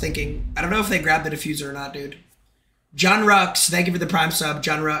what I was thinking. I don't know if they grabbed the diffuser or not, dude. John Rux, thank you for the Prime sub,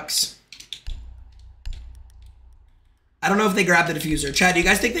 John Rux. I don't know if they grabbed the diffuser. Chad, do you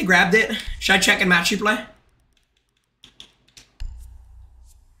guys think they grabbed it? Should I check and match you play?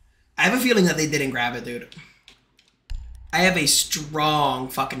 I have a feeling that they didn't grab it, dude. I have a strong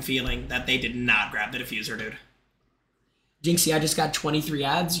fucking feeling that they did not grab the diffuser, dude. Jynxzi, I just got 23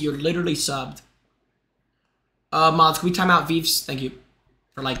 ads. You're literally subbed. Mods, can we time out Veeves? Thank you.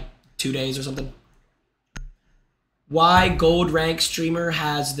 For like 2 days or something. Why gold rank streamer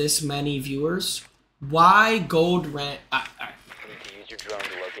has this many viewers? Why gold rank... Alright. Need to use your drone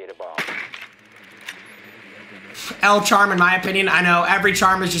to locate a bomb. L charm, in my opinion. I know every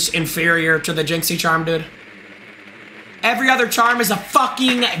charm is just inferior to the Jynxzi charm, dude. Every other charm is a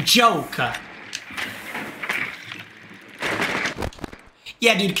fucking joke.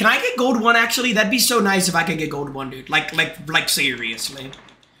 Yeah, dude, can I get gold 1 actually? That'd be so nice if I could get gold 1, dude. Like seriously.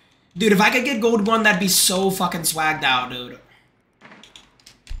 Dude, if I could get gold 1, that'd be so fucking swagged out, dude.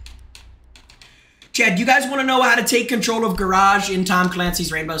 Chad, you guys want to know how to take control of Garage in Tom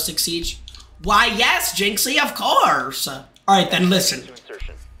Clancy's Rainbow Six Siege? Why, yes, Jynxzi, of course. Alright, then listen.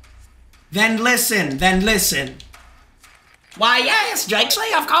 Then listen. Why, yes,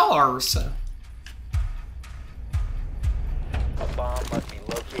 Jynxzi, of course. A bomb must be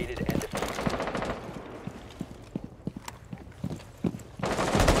located and defused.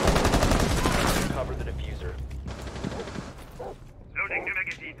 Cover the diffuser. Loading the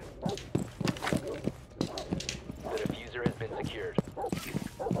magazine. The diffuser has been secured.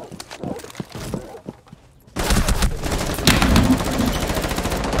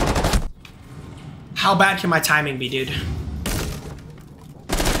 How bad can my timing be, dude?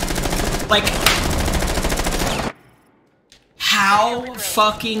 Like, how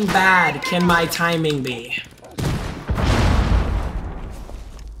fucking bad can my timing be?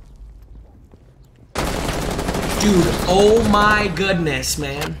 Dude, oh my goodness,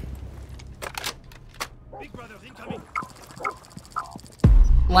 man.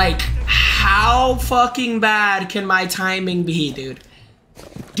 Like, how fucking bad can my timing be, dude?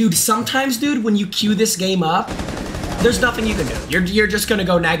 Dude, sometimes, dude, when you queue this game up, there's nothing you can do. You're just gonna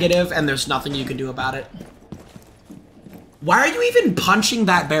go negative, and there's nothing you can do about it. Why are you even punching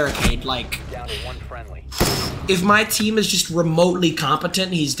that barricade? Like, Down to one friendly. if my team is just remotely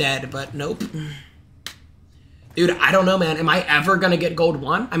competent, he's dead, but nope. Dude, I don't know, man. Am I ever gonna get gold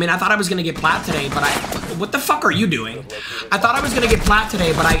 1? I mean, I thought I was gonna get plat today, but what the fuck are you doing? I thought I was gonna get plat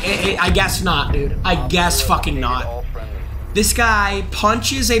today, but I guess not, dude. I guess fucking not. All friendlies. This guy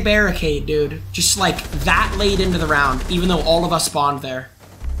punches a barricade, dude. Just like that late into the round, even though all of us spawned there.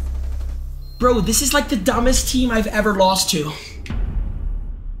 Bro, this is like the dumbest team I've ever lost to.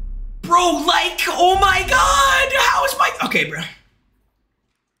 Bro, like, oh my god! How is my... Okay, bro.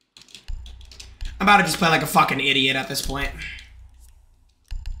 I'm about to just play like a fucking idiot at this point.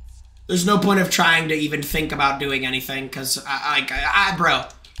 There's no point of trying to even think about doing anything, because, bro.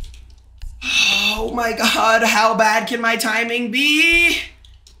 Oh my god, how bad can my timing be?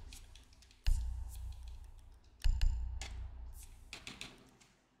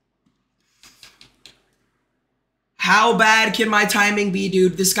 How bad can my timing be,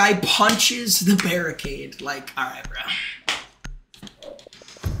 dude? This guy punches the barricade. Like, alright, bro.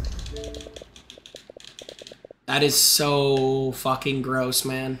 That is so fucking gross,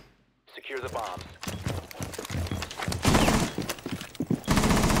 man. Secure the bombs.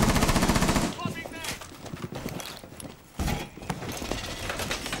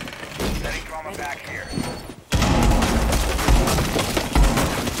 Setting trauma back here.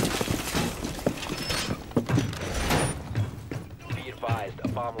 Be advised, a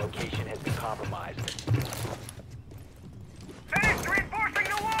bomb location has been compromised. Finish reinforcing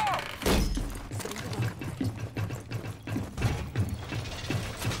the wall!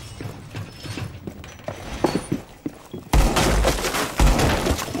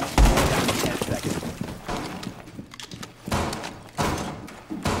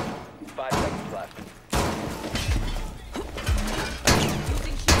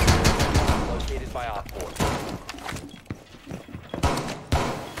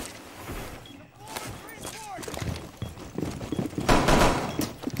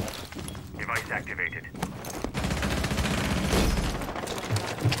 Activated.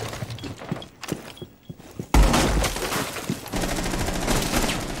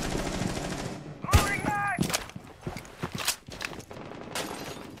 Loading mag!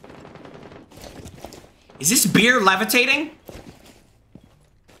 Is this beer levitating?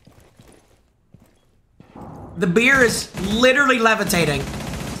 The beer is literally levitating.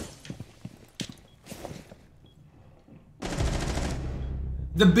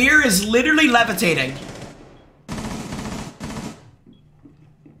 The beer is literally levitating.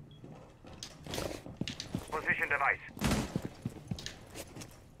 Position device.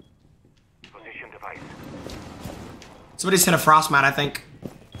 Position device. Somebody's hit a frost mat, I think.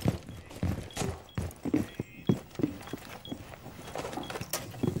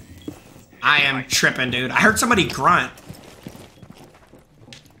 I am tripping, dude. I heard somebody grunt.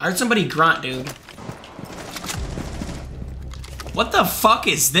 I heard somebody grunt, dude. What the fuck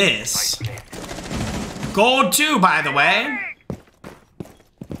is this? Gold 2, by the way.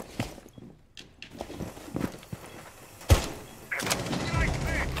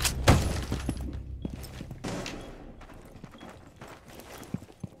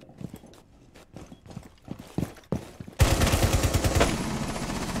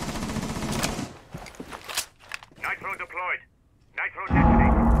 Nitro deployed. Nitro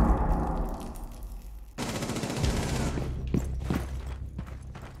detonated.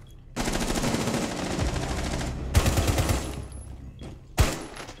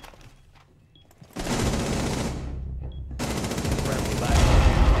 Friendly last.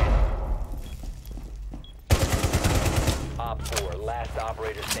 Op 4, last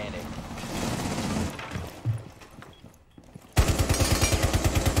operator standing.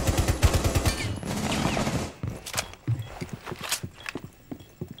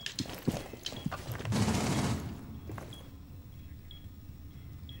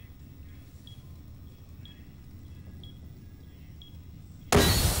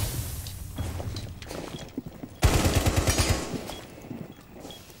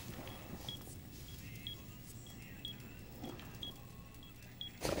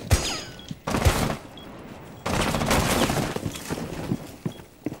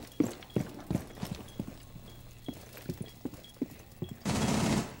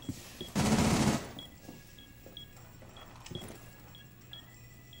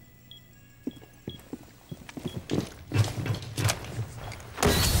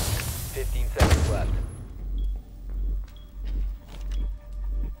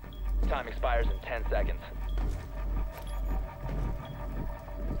 Time expires in 10 seconds.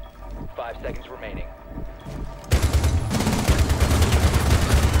 5 seconds remaining.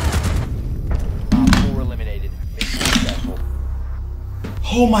 Op 4 eliminated. Mission successful.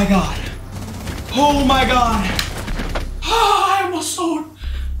 Oh my god. Oh my god. Oh, I almost sold.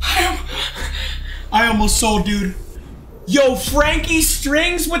 I almost sold, dude. Yo, Frankie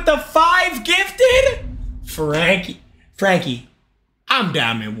Strings with the 5 gifted? Frankie, I'm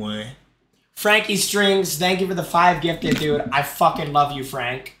Diamond 1. Frankie Strings, thank you for the 5 gifted, dude. I fucking love you,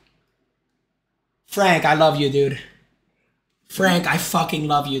 Frank. Frank, I love you, dude. Frank, I fucking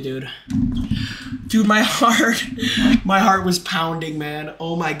love you, dude. Dude, my heart was pounding, man.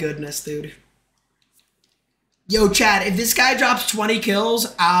 Oh my goodness, dude. Yo, Chad, if this guy drops 20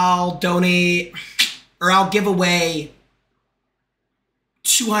 kills, I'll donate, or I'll give away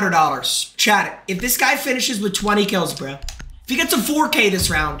 $200. Chad, if this guy finishes with 20 kills, bro, if he gets a 4K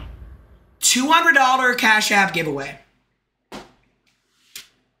this round, $200 Cash App giveaway.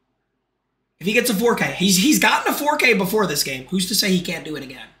 If he gets a 4K. He's gotten a 4K before this game. Who's to say he can't do it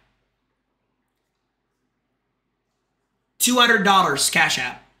again? $200 Cash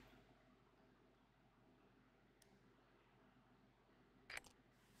App.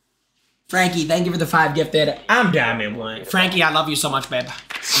 Frankie, thank you for the 5 gifted. I'm Diamond 1. Frankie, I love you so much, babe.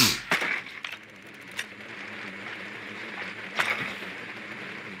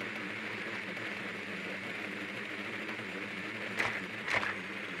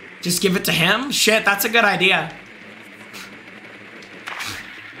 Just give it to him? Shit, that's a good idea.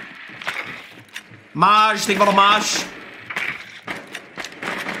 Maj, think about a Maj.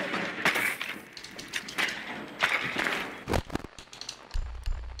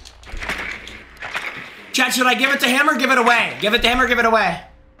 Chat, should I give it to him or give it away? Give it to him or give it away?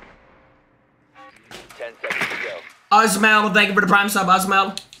 10 seconds to go. Uzmel, thank you for the prime sub,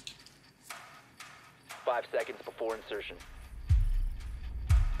 Uzmel. 5 seconds before insertion.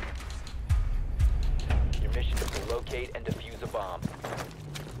 Your mission is to locate and defuse a bomb.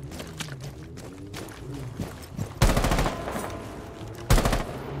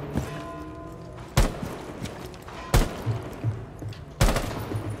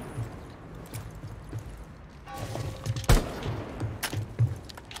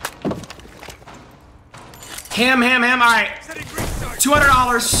 Ham, all right.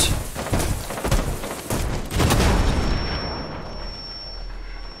 $200.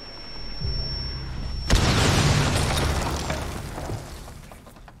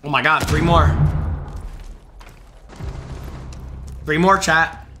 Oh my god, 3 more. 3 more,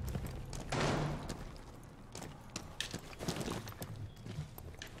 chat.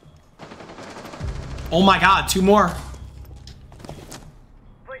 Oh my god, 2 more.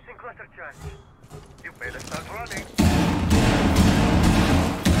 Placing cluster charge. You better start running.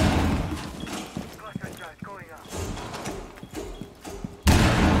 Cluster charge going up.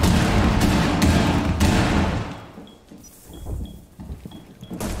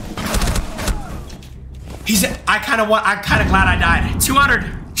 I'm kind of glad I died.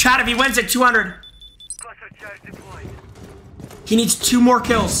 200. Chat, if he wins it, 200. Cluster charge deployed. He needs 2 more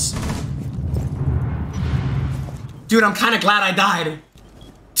kills. Dude, I'm kind of glad I died.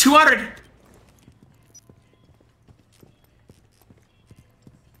 200.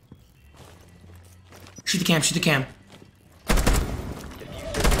 Shoot the cam, shoot the cam. Protected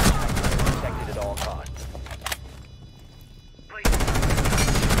at all costs.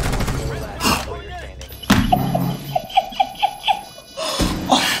 Four last player standing.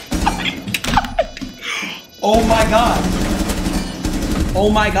 Oh my god. Oh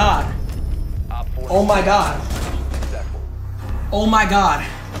my god. Op 4 Oh my god. successful. Oh my god.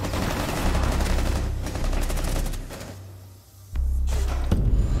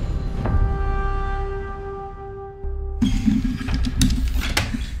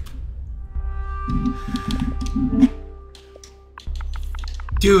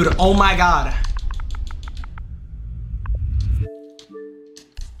 Dude, oh my god.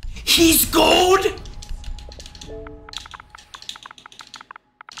 He's gold?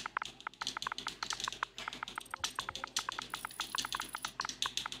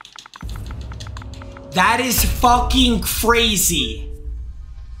 That is fucking crazy.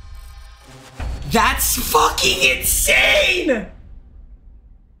 That's fucking insane.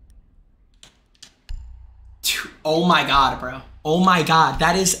 Dude, oh my god, bro. Oh my god,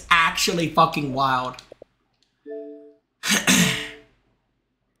 that is actually fucking wild.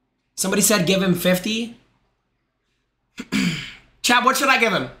 Somebody said give him 50. Chat, what should I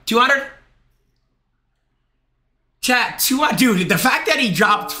give him? 200? Chat, 200. Dude, the fact that he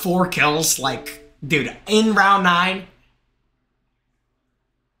dropped 4 kills, like, dude, in round 9.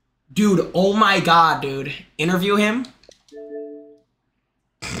 Dude, oh my god, dude. Interview him.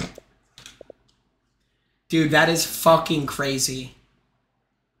 Dude, that is fucking crazy.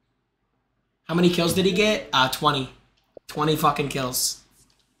 How many kills did he get? 20. 20 fucking kills.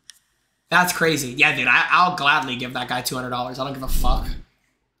 That's crazy. Yeah, dude, I'll gladly give that guy $200. I don't give a fuck.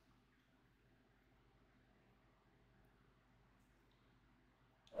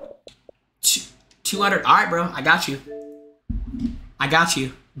 $200. All right, bro. I got you. I got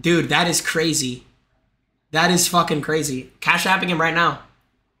you. Dude, that is crazy. That is fucking crazy. Cash apping him right now.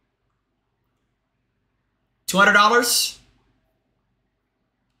 $200?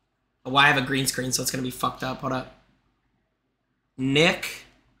 Oh, I have a green screen, so it's gonna be fucked up. Hold up. Nick.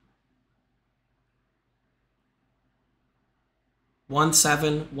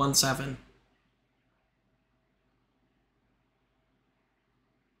 1717.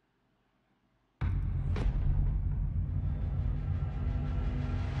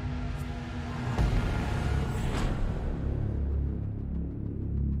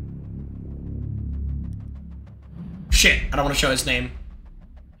 Shit, I don't want to show his name.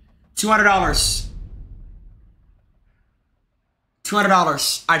 $200.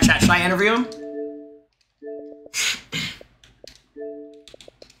 $200. Alright, chat, should I interview him?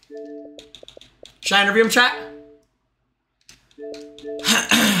 Should I interview him, chat?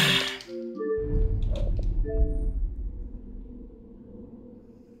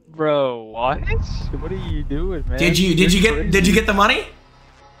 Bro, what? What are you doing, man? Did you get the money?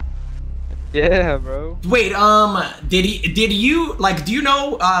 Yeah, bro. Wait, did you like, do you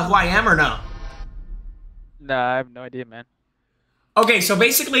know who I am or no? Nah, I have no idea, man. Okay, so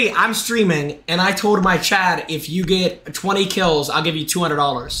basically I'm streaming and I told my chat if you get 20 kills, I'll give you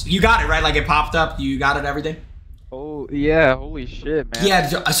 $200. You got it, right? Like it popped up, you got it, everything? Oh, yeah, holy shit, man.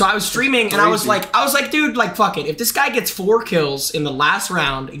 Yeah, so I was streaming and I was like, dude, like, fuck it. If this guy gets 4 kills in the last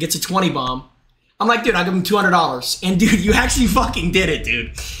round, it gets a 20 bomb. I'm like, dude, I'll give him $200. And dude, you actually fucking did it,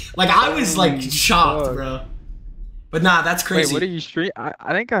 dude. Like, I was like shocked, bro. But nah, that's crazy. Wait, what are you stream?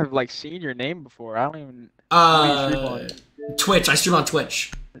 I think I've like seen your name before. I don't even. What do you stream on? Twitch. I stream on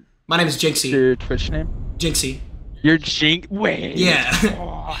Twitch. My name is Jynxzi. Your Twitch name? Jynxzi. You're Jynx. Wait. Yeah.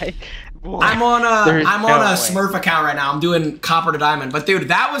 Boy. I'm on a Smurf account right now. I'm doing copper to diamond. But dude,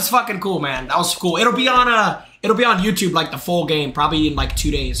 that was fucking cool, man. That was cool. It'll be on YouTube like the full game, probably in like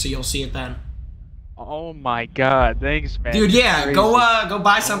 2 days, so you'll see it then. Oh my god, thanks, man. Dude, yeah, go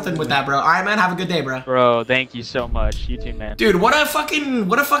buy something with that, bro. All right, man. Have a good day, bro. Bro, thank you so much. You too, man. Dude, what a fucking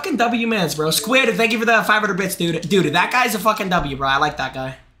W, mans, bro. Squid, thank you for the 500 bits, dude. Dude, that guy's a fucking W, bro. I like that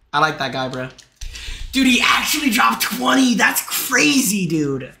guy. I like that guy, bro. Dude, he actually dropped 20. That's crazy,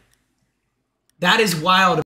 dude. That is wild.